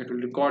 because it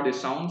will record the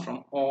sound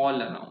from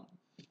all around.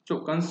 So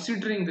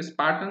considering this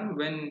pattern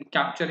when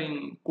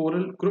capturing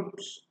choral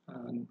groups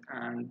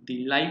and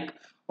the like,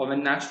 or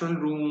when natural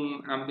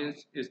room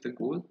ambience is the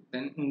goal,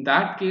 then in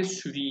that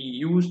case we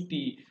use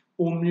the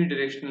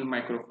omnidirectional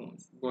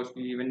microphones, because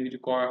when we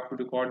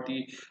record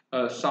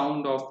the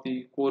sound of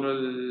the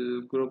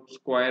choral groups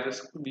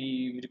choirs,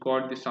 we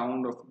record the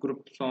sound of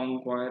group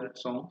song, choir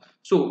song.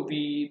 So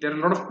we there are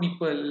a lot of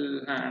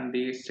people and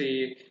they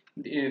say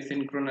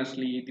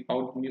synchronously the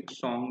about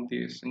song,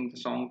 they sing the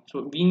song.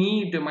 So we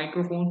need a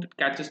microphone that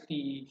catches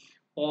the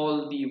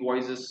all the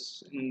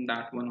voices in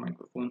that one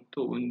microphone.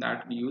 So in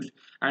that we use,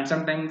 and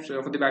sometimes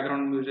for the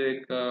background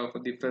music,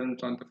 for the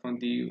films on from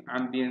the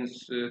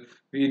ambience,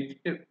 we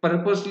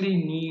purposely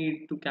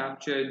need to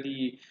capture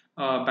the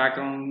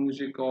background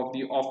music of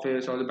the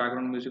office, or the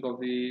background music of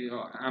the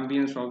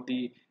ambience of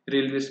the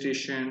railway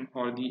station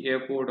or the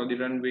airport or the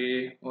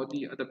runway or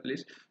the other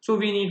place. So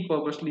we need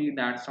purposely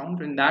that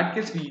sound. In that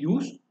case we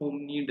use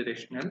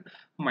omnidirectional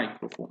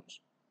microphones.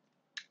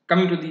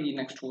 Coming to the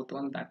next fourth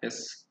one, that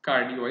is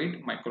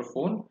cardioid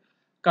microphone.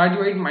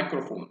 Cardioid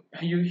microphone.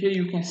 Here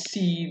you can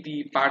see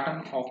the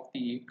pattern of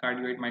the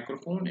cardioid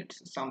microphone.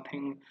 It's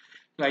something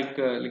like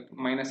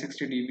minus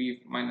 60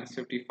 dB, minus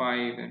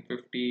 55 and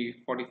 50,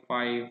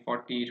 45,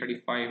 40,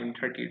 35 and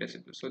 30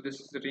 decibels. So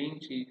this is the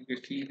range. You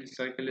see the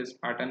circle is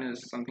pattern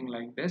is something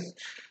like this.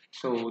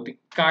 So the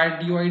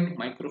cardioid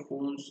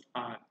microphones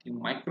are the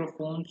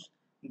microphones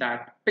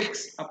that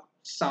picks up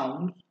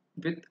sound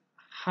with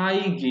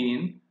high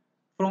gain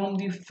from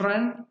the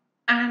front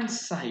and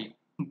side,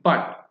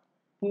 but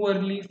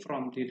poorly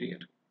from the rear.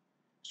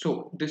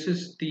 So this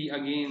is the,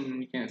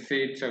 again you can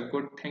say it's a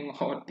good thing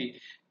or the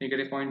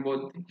negative point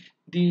both.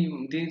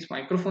 These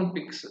microphone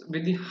picks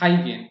with the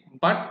high gain,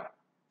 but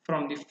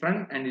from the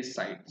front and the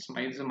side. This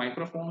is a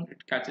microphone,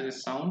 it catches the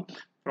sound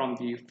from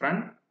the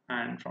front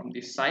and from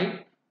the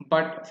side,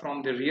 but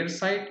from the rear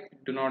side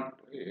it do not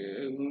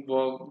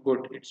work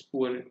good. It's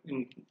poor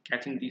in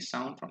catching the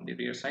sound from the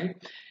rear side.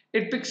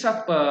 It picks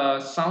up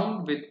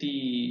sound with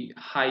the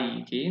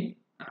high gain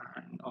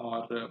and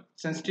or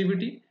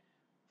sensitivity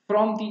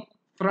from the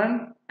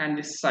front and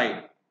the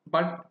side,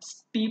 but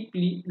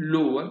steeply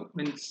lower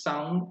when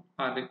sound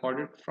are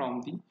recorded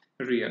from the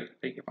rear.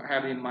 Like if I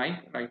have a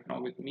mic right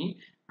now with me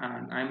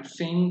and I'm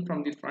saying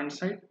from the front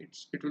side,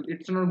 it's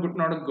not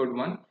a good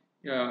one,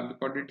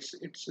 because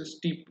it's a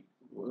steep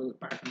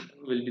pattern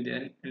will be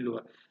there in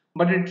lower,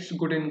 but it's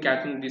good in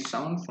catching the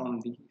sound from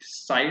the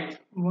side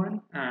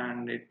one,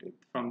 and it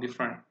from the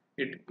front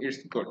it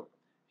is good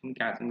in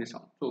catching the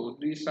sound. So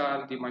these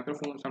are the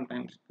microphones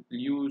sometimes people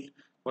use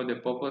for the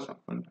purpose of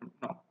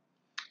now.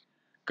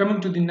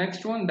 Coming to the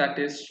next one, that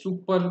is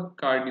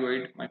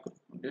supercardioid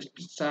microphone. This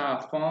is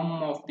a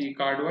form of the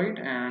cardioid,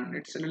 and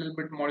it's a little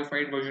bit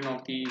modified version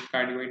of the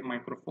cardioid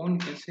microphone, you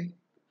can say.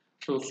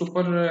 So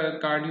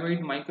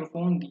supercardioid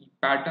microphone, the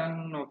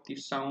pattern of the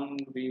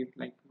sound wave,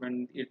 like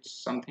when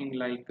it's something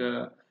like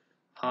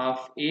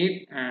half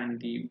eight and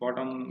the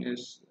bottom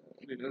is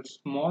a little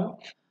small.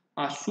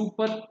 A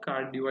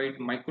supercardioid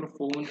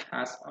microphone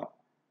has a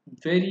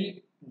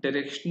very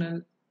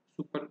directional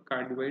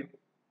supercardioid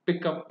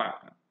pickup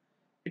pattern.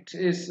 It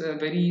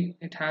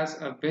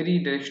has a very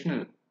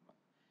directional.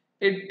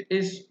 It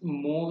is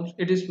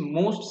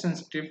most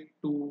sensitive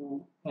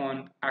to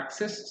on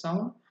access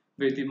sound,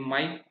 where the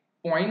mic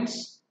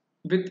points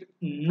with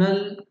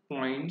null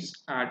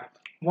points at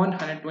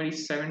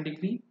 127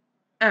 degree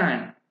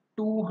and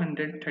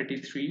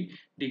 233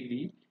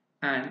 degree,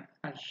 and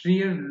a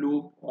rear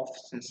lobe of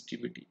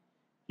sensitivity.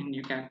 And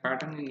you can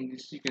pattern in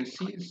this, you can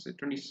see it's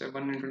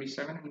 27 and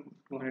 27 and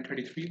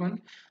 233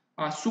 one.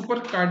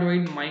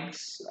 Supercardioid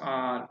mics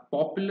are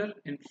popular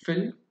in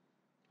film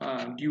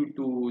due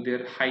to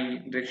their high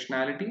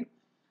directionality.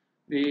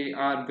 They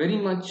are very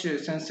much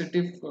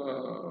sensitive.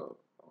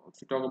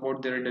 If you talk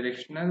about their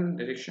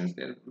directions,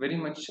 they are very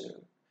much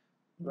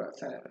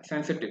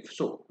sensitive.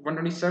 So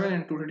 127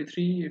 and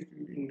 233, if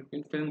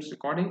in films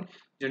recording,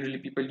 generally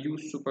people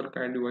use super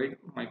cardioid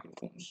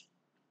microphones.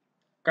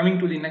 Coming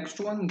to the next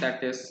one,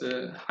 that is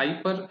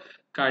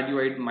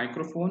hypercardioid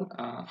microphone.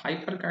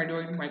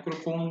 Hypercardioid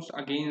microphones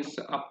against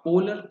a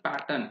polar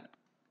pattern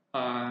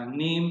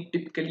name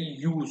typically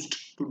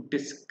used to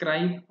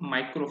describe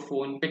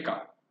microphone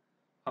pickup.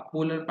 A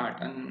polar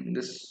pattern,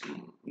 this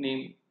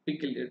name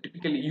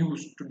typically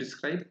used to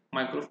describe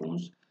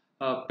microphones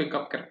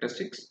pickup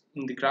characteristics.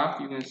 In the graph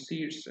you can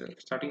see it's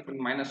starting from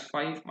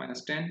 -5,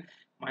 -10,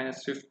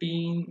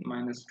 -15,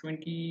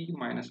 -20,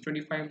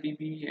 -25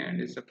 dB,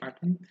 and is a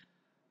pattern.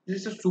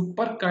 These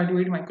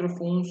supercardioid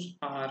microphones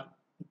are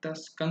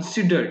thus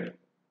considered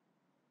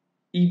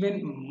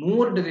even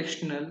more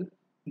directional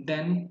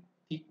than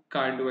the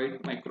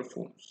cardioid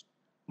microphones.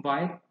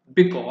 Why?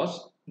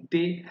 Because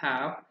they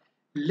have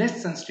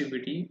less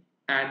sensitivity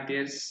at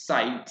their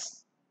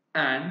sides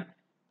and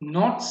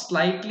not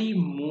slightly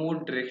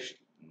more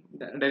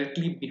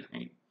directly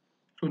behind.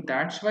 So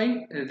that's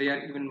why they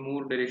are even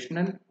more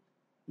directional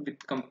with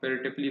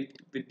comparatively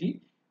with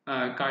the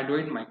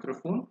cardioid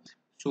microphone.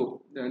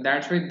 So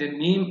that's why the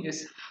name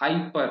is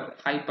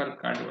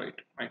hypercardioid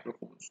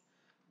microphones,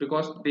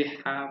 because they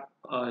have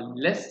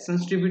less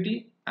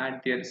sensitivity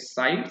at their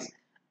sides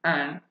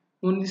and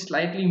only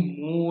slightly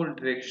more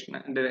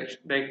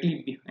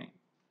directly behind.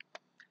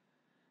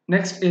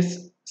 Next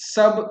is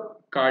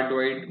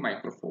subcardioid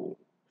microphone.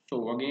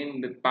 So again,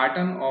 the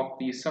pattern of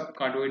the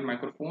subcardioid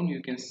microphone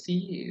you can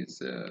see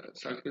is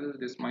circle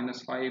this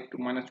 -5 to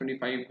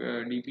 -25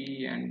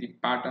 dB, and the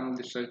pattern of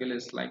the circle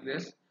is like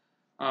this.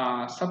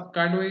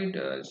 Subcardioid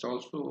is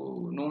also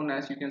known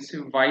as, you can say,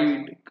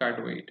 wide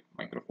cardioid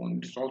microphone.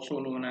 It's also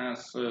known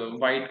as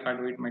wide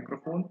cardioid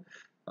microphone.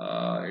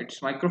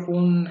 Its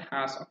microphone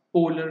has a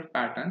polar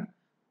pattern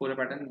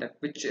that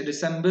which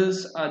resembles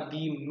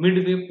the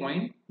midway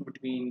point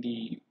between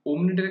the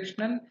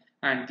omnidirectional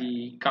and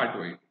the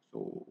cardioid.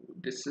 So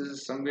this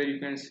is somewhere you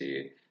can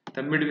say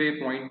the midway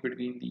point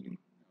between the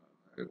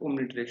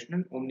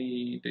omnidirectional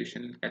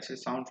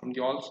catches sound from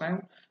the all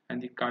side,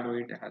 and the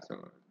cardioid has a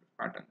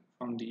pattern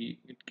from the,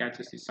 it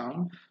catches the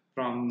sound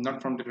from,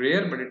 not from the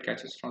rear, but it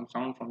catches from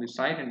sound from the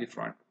side and the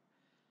front.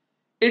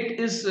 It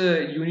is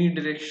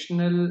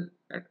unidirectional,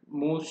 at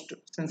most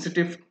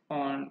sensitive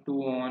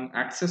on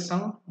access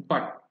sound,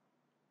 but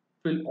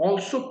will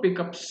also pick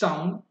up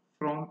sound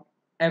from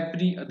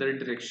every other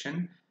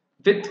direction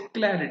with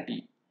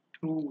clarity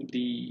through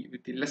the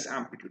with the less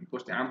amplitude,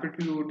 because the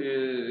amplitude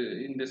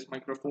in this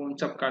microphone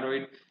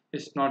subcardioid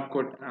is not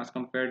good as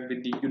compared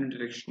with the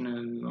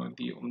unidirectional or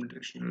the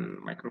omnidirectional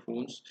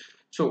microphones.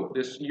 So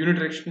this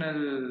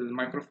unidirectional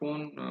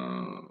microphone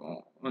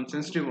on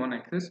sensitive on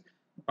axis,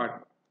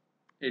 but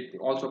it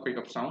also pick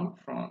up sound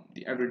from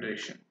the every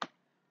direction.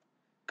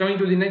 Coming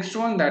to the next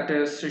one, that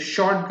is a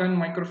shotgun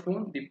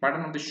microphone. The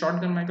pattern of the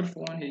shotgun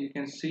microphone, here you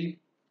can see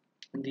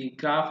the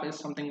graph is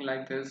something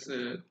like this: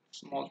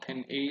 small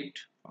thin 8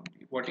 from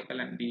the vertical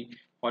and the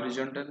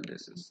horizontal.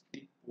 This is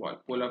the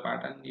polar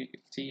pattern. You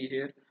can see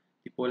here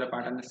the polar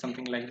pattern is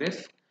something like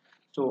this.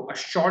 So a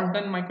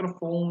shotgun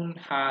microphone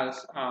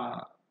has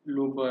a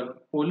lobar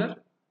polar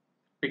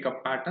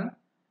pickup pattern,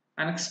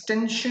 an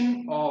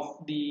extension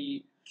of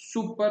the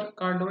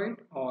supercardioid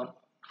or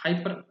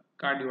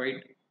hypercardioid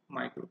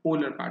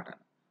micropolar pattern.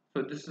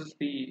 So this is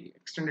the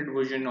extended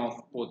version of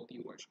both the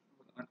versions,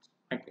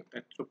 like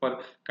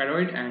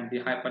supercardioid and the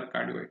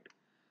hypercardioid.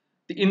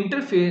 The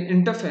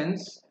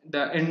interference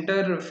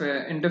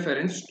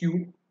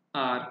tube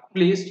are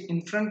placed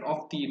in front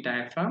of the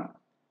diaphragm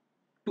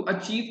to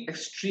achieve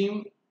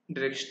extreme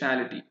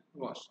directionality.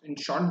 Was in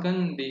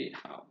shotgun they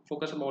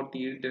focus about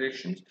the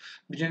directions.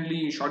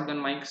 Generally shotgun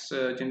mics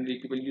generally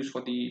people use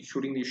for the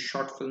shooting the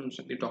short films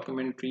and the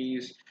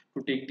documentaries,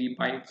 to take the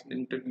bites the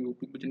interview.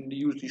 People generally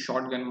use the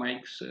shotgun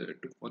mics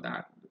for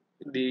that.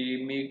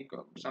 They make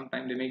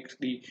sometimes they make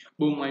the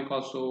boom mic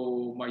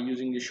also by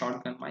using the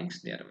shotgun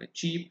mics. They are very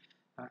cheap,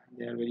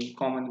 they are very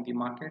common in the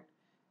market.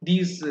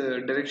 These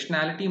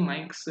directionality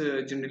mics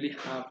generally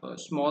have a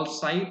small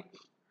side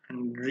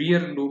and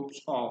rear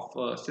lobes of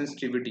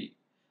sensitivity.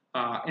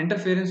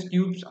 Interference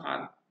tubes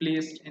are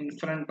placed in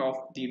front of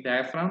the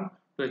diaphragm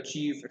to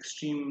achieve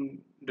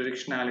extreme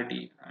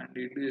directionality, and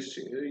it is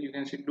you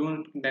can see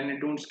don't then it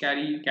don't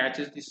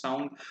catches the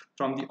sound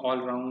from the all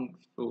round,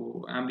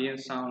 so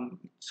ambient sound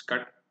is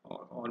cut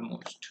or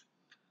almost.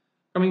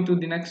 Coming to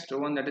the next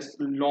one, that is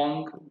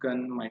long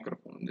gun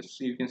microphone. This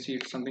you can see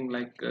it's something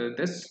like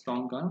this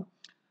long gun,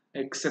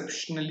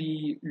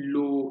 exceptionally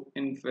low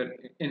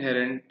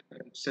inherent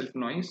self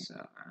noise,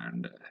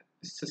 and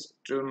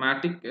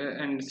systematic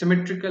and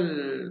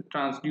symmetrical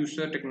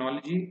transducer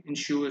technology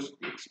ensures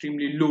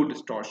extremely low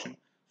distortion.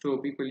 So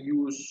people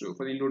use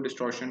for the low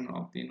distortion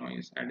of the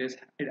noise, and as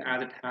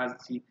it has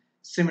the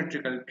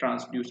symmetrical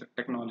transducer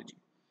technology.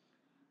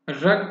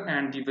 Rug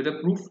and the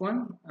weatherproof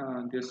one,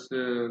 this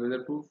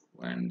weatherproof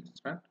and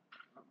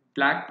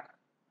black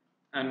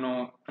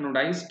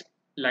anodized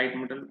light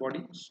metal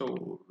body,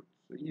 so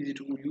easy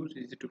to use,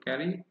 easy to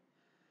carry.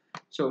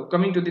 So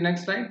coming to the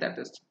next slide, that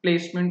is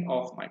placement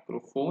of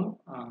microphone.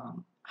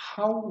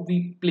 How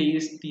we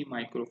place the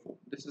microphone.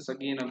 This is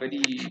again a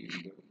very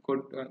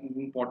good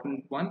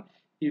important one.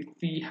 If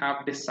we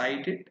have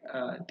decided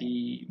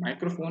the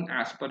microphone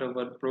as per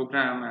our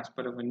program, as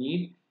per our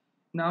need,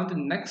 now the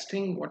next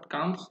thing what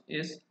comes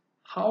is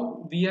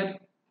how we are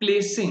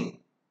placing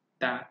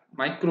that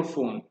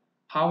microphone,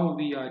 how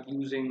we are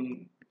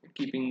using,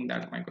 keeping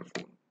that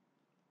microphone.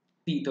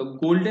 The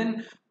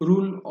golden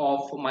rule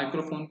of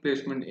microphone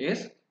placement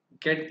is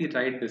get the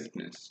right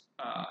distance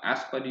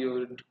as per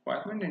your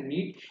requirement and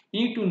need.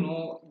 You need to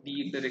know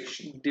the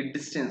direction, the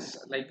distance.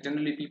 Like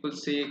generally people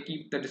say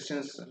keep the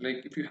distance,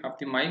 like if you have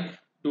the mic,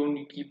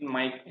 don't keep the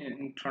mic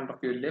in front of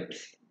your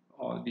lips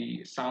or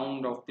the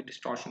sound of the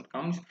distortion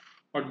comes,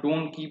 or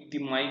don't keep the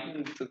mic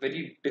in the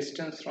very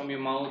distance from your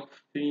mouth.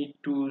 You need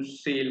to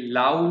say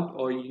loud,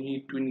 or you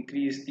need to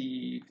increase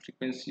the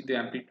frequency, the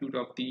amplitude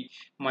of the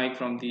mic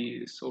from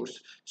the source.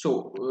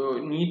 So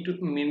need to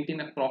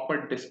maintain a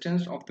proper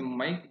distance of the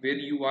mic where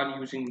you are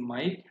using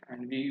mic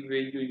and where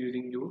you're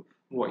using your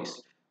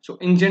voice. So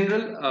in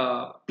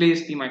general,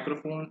 place the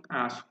microphone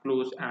as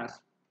close as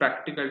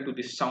practical to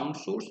the sound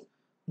source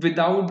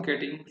without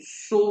getting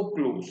so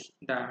close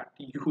that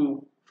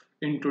you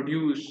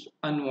introduce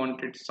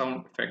unwanted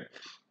sound effect.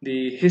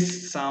 The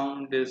hiss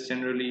sound is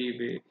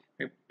generally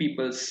where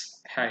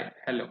people's hi,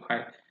 hello,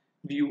 hi,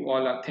 view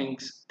all are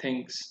things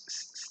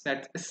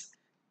that is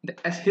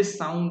as his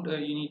sound.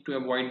 You need to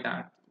avoid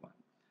that one.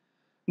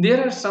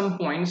 There are some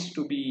points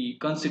to be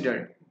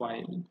considered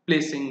while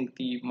placing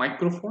the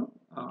microphone,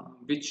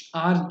 which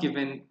are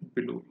given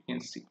below. You can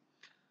see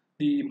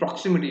the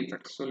proximity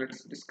effect. So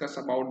let's discuss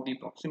about the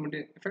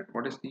proximity effect.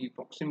 What is the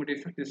proximity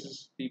effect? This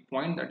is the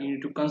point that you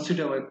need to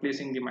consider while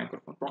placing the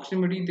microphone.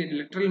 Proximity, the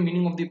literal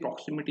meaning of the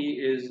proximity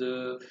is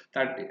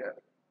that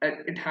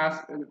it has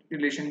a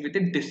relation with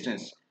the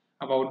distance,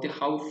 about the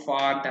how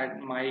far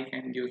that mic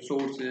and your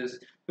source is.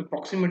 The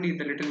proximity,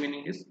 the little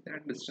meaning is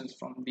that distance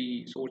from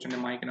the source and the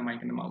mic and the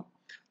mic and the mouth.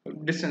 So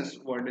distance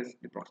word is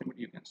the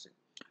proximity, you can say.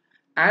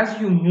 As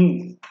you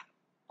move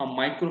a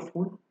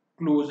microphone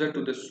closer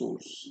to the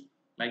source,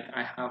 like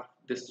I have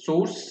this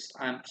source,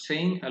 I'm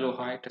saying hello,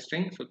 hi,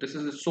 testing. So this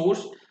is the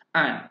source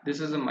and this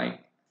is the mic.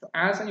 So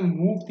as I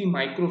move the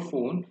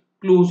microphone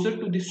closer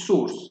to the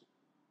source,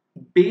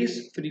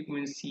 bass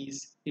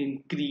frequencies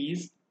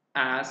increase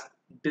as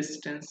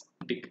distance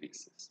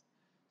decreases.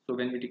 So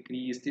when we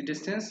decrease the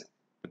distance,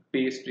 the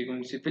bass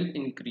frequency will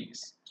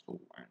increase.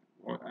 So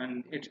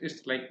and it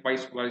is like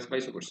vice versa,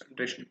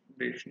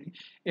 directionally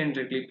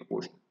indirectly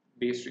proportional.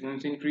 Bass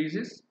frequency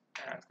increases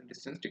as the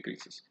distance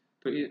decreases.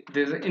 So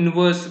there's an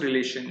inverse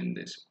relation in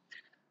this.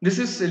 This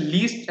is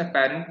least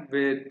apparent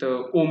with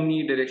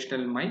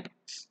omnidirectional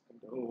mics,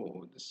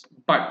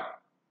 but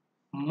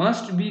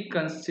must be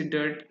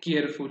considered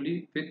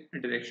carefully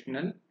with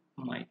directional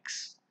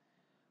mics.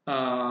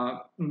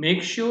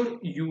 Make sure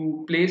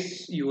you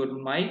place your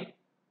mic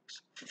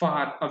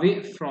far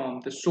away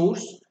from the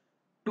source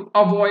to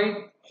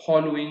avoid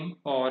hollowing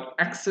or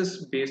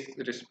access based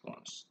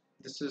response.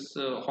 This is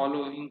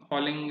hauling,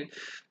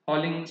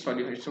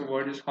 sorry, so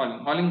word is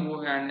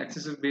hauling and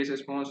excessive bass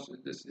response.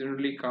 This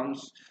generally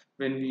comes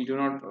when we do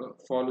not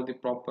follow the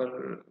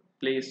proper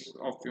place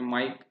of your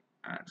mic,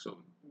 and so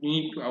you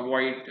need to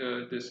avoid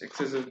this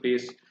excessive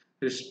bass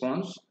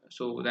response.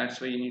 So that's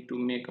why you need to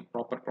make a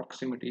proper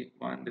proximity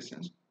one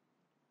distance.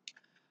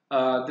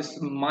 This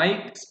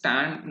mic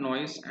stand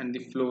noise and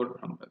the floor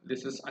rumble.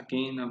 This is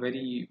again a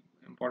very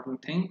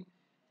important thing.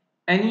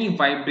 Any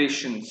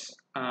vibrations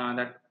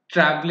that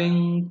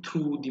traveling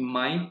through the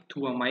mic,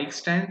 through a mic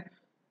stand,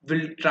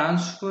 will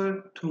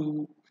transfer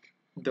through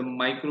the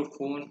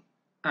microphone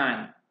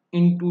and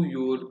into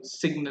your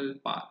signal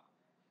path.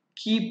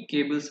 Keep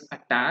cables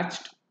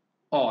attached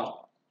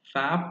or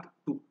wrapped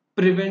to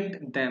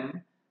prevent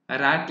them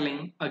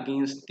rattling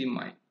against the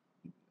mic.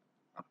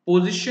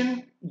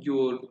 Position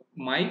your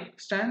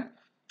mic stand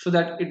so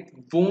that it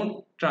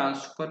won't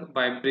transfer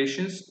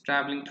vibrations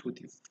traveling through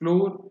the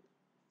floor,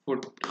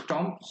 foot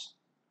stomps,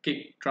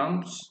 kick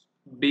drums,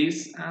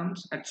 bass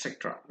amps,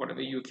 etc.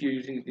 Whatever you, if you're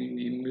using the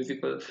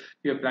musical,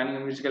 you're planning a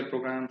musical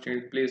program, so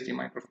you place the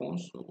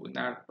microphones, so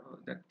that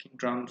kick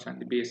drums and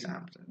the bass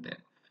amps are there.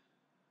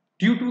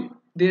 Due to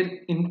their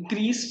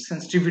increased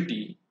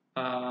sensitivity,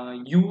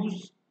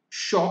 use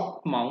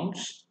shock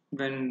mounts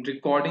when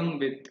recording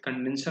with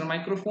condenser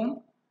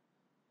microphone.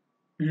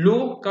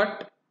 Low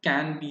cut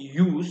can be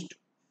used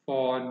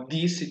for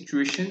these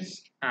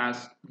situations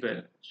as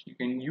well. So you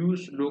can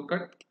use low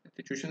cut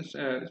situations.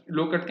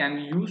 Low cut can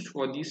be used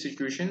for these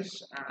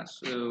situations as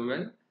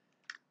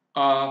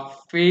well.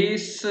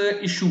 Phase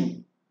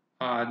issue.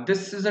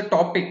 This is a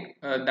topic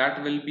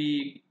that will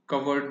be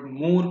covered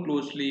more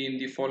closely in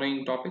the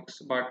following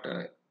topics, but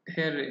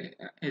here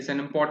is an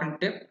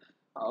important tip.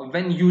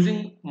 When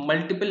using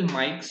multiple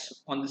mics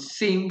on the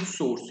same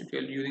source, if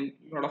you're using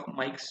a lot of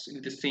mics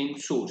in the same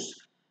source,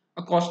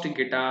 acoustic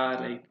guitar,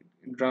 like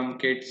drum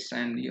kits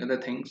and the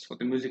other things for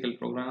the musical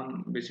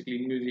program,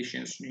 basically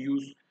musicians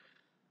use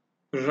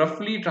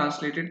roughly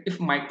translated, if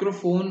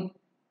microphone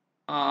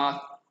uh,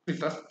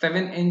 is a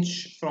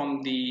 7-inch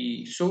from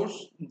the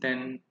source,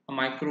 then a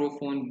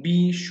microphone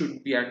B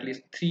should be at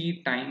least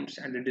 3 times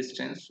at the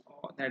distance,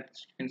 or that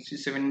you can see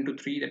 7 into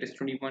 3, that is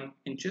 21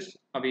 inches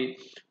away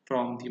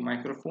from the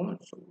microphone.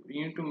 So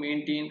you need to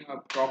maintain a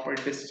proper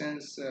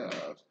distance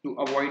to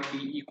avoid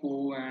the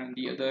echo and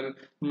the other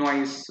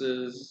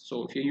noises.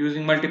 So if you're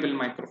using multiple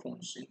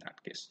microphones in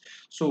that case,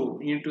 so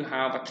you need to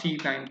have a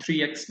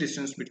 3x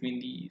distance between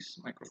these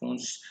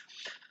microphones.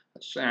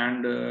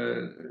 And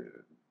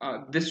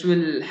this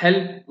will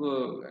help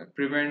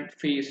prevent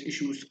phase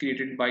issues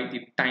created by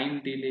the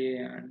time delay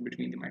and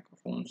between the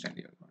microphones and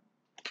the other one.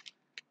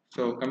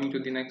 So coming to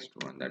the next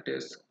one, that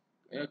is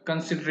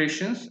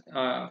considerations.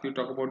 If you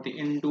talk about the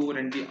indoor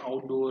and the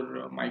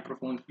outdoor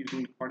microphones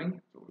using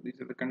recording, so these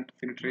are the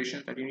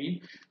considerations that you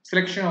need.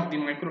 Selection of the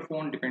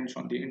microphone depends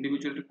on the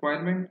individual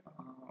requirement.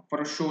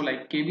 For a show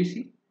like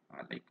KBC,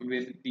 like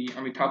with the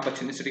Amitabh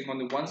Bachchan is sitting on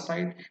the one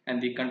side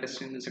and the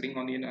contestant is sitting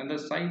on the other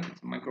side, the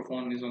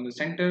microphone is on the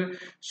center.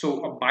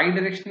 So a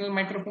bi-directional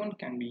microphone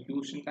can be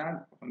used in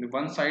that. On the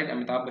one side,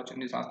 Amitabh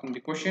Bachchan is asking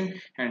the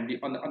question, and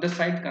on the other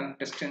side,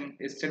 contestant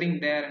is sitting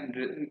there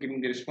and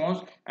giving the response.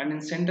 And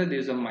in center, there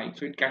is a mic,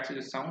 so it catches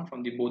the sound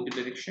from the both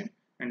the direction,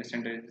 and the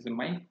center is the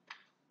mic.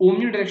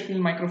 Omnidirectional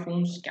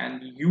microphones can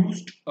be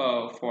used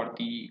for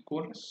the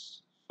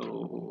chorus,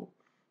 so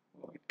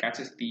it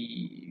catches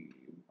the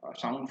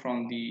sound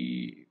from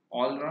the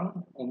all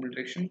around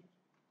omnidirection.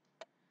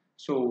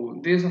 So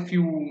there's a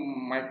few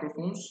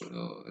microphones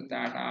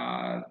that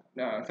are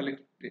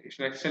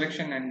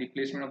selection and the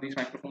placement of these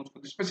microphones for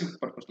the specific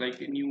purpose, like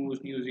news,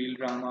 newsreel,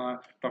 drama,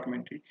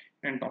 documentary,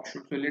 and talk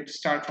show. So let's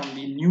start from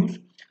the news.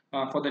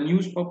 For the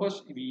news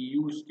purpose, we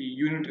use the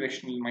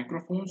unidirectional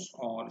microphones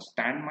or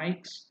stand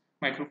mics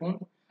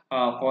microphone.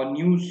 For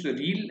news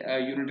reel,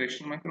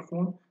 unidirectional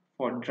microphone.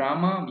 For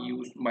drama, we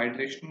use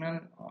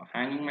bidirectional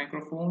hanging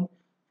microphone.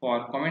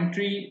 For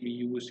commentary, we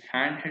use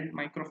handheld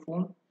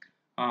microphone.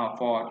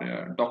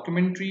 For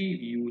documentary,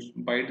 we use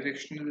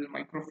bidirectional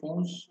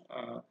microphones.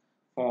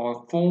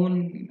 For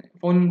phone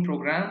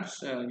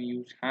programs, we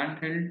use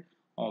handheld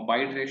or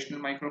bidirectional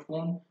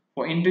microphone.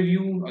 For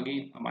interview,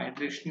 again a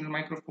bidirectional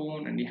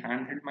microphone and the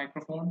handheld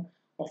microphone.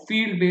 For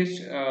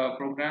field-based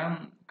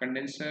program,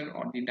 condenser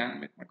or the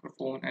dynamic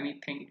microphone,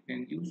 anything you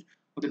can use.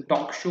 For the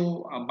talk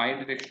show,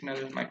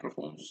 bidirectional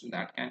microphones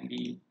that can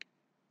be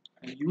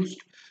used.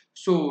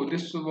 So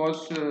this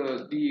was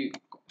the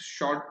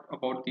short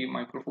about the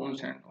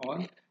microphones and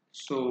all.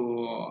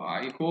 So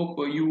I hope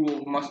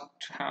you must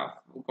have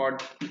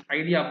got the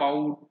idea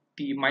about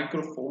the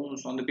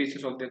microphones on the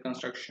basis of their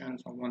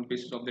constructions, on the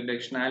basis of the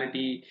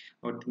directionality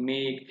or the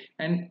make,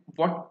 and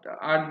what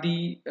are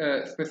the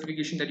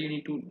specifications that you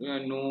need to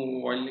know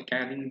while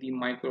carrying the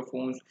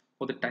microphones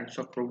for the types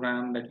of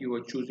program that you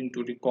are choosing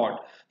to record.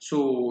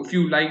 So if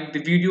you like the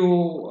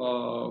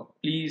video,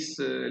 please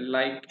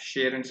like,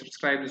 share and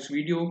subscribe this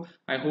video.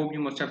 I hope you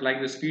must have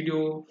liked this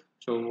video.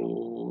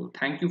 So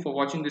thank you for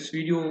watching this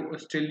video.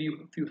 Still,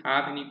 if you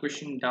have any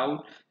question,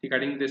 doubt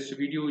regarding this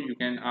video, you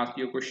can ask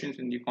your questions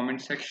in the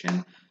comment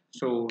section.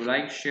 So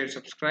like, share,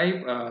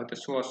 subscribe.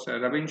 This was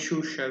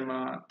Ravinshu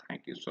Sharma.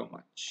 Thank you so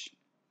much.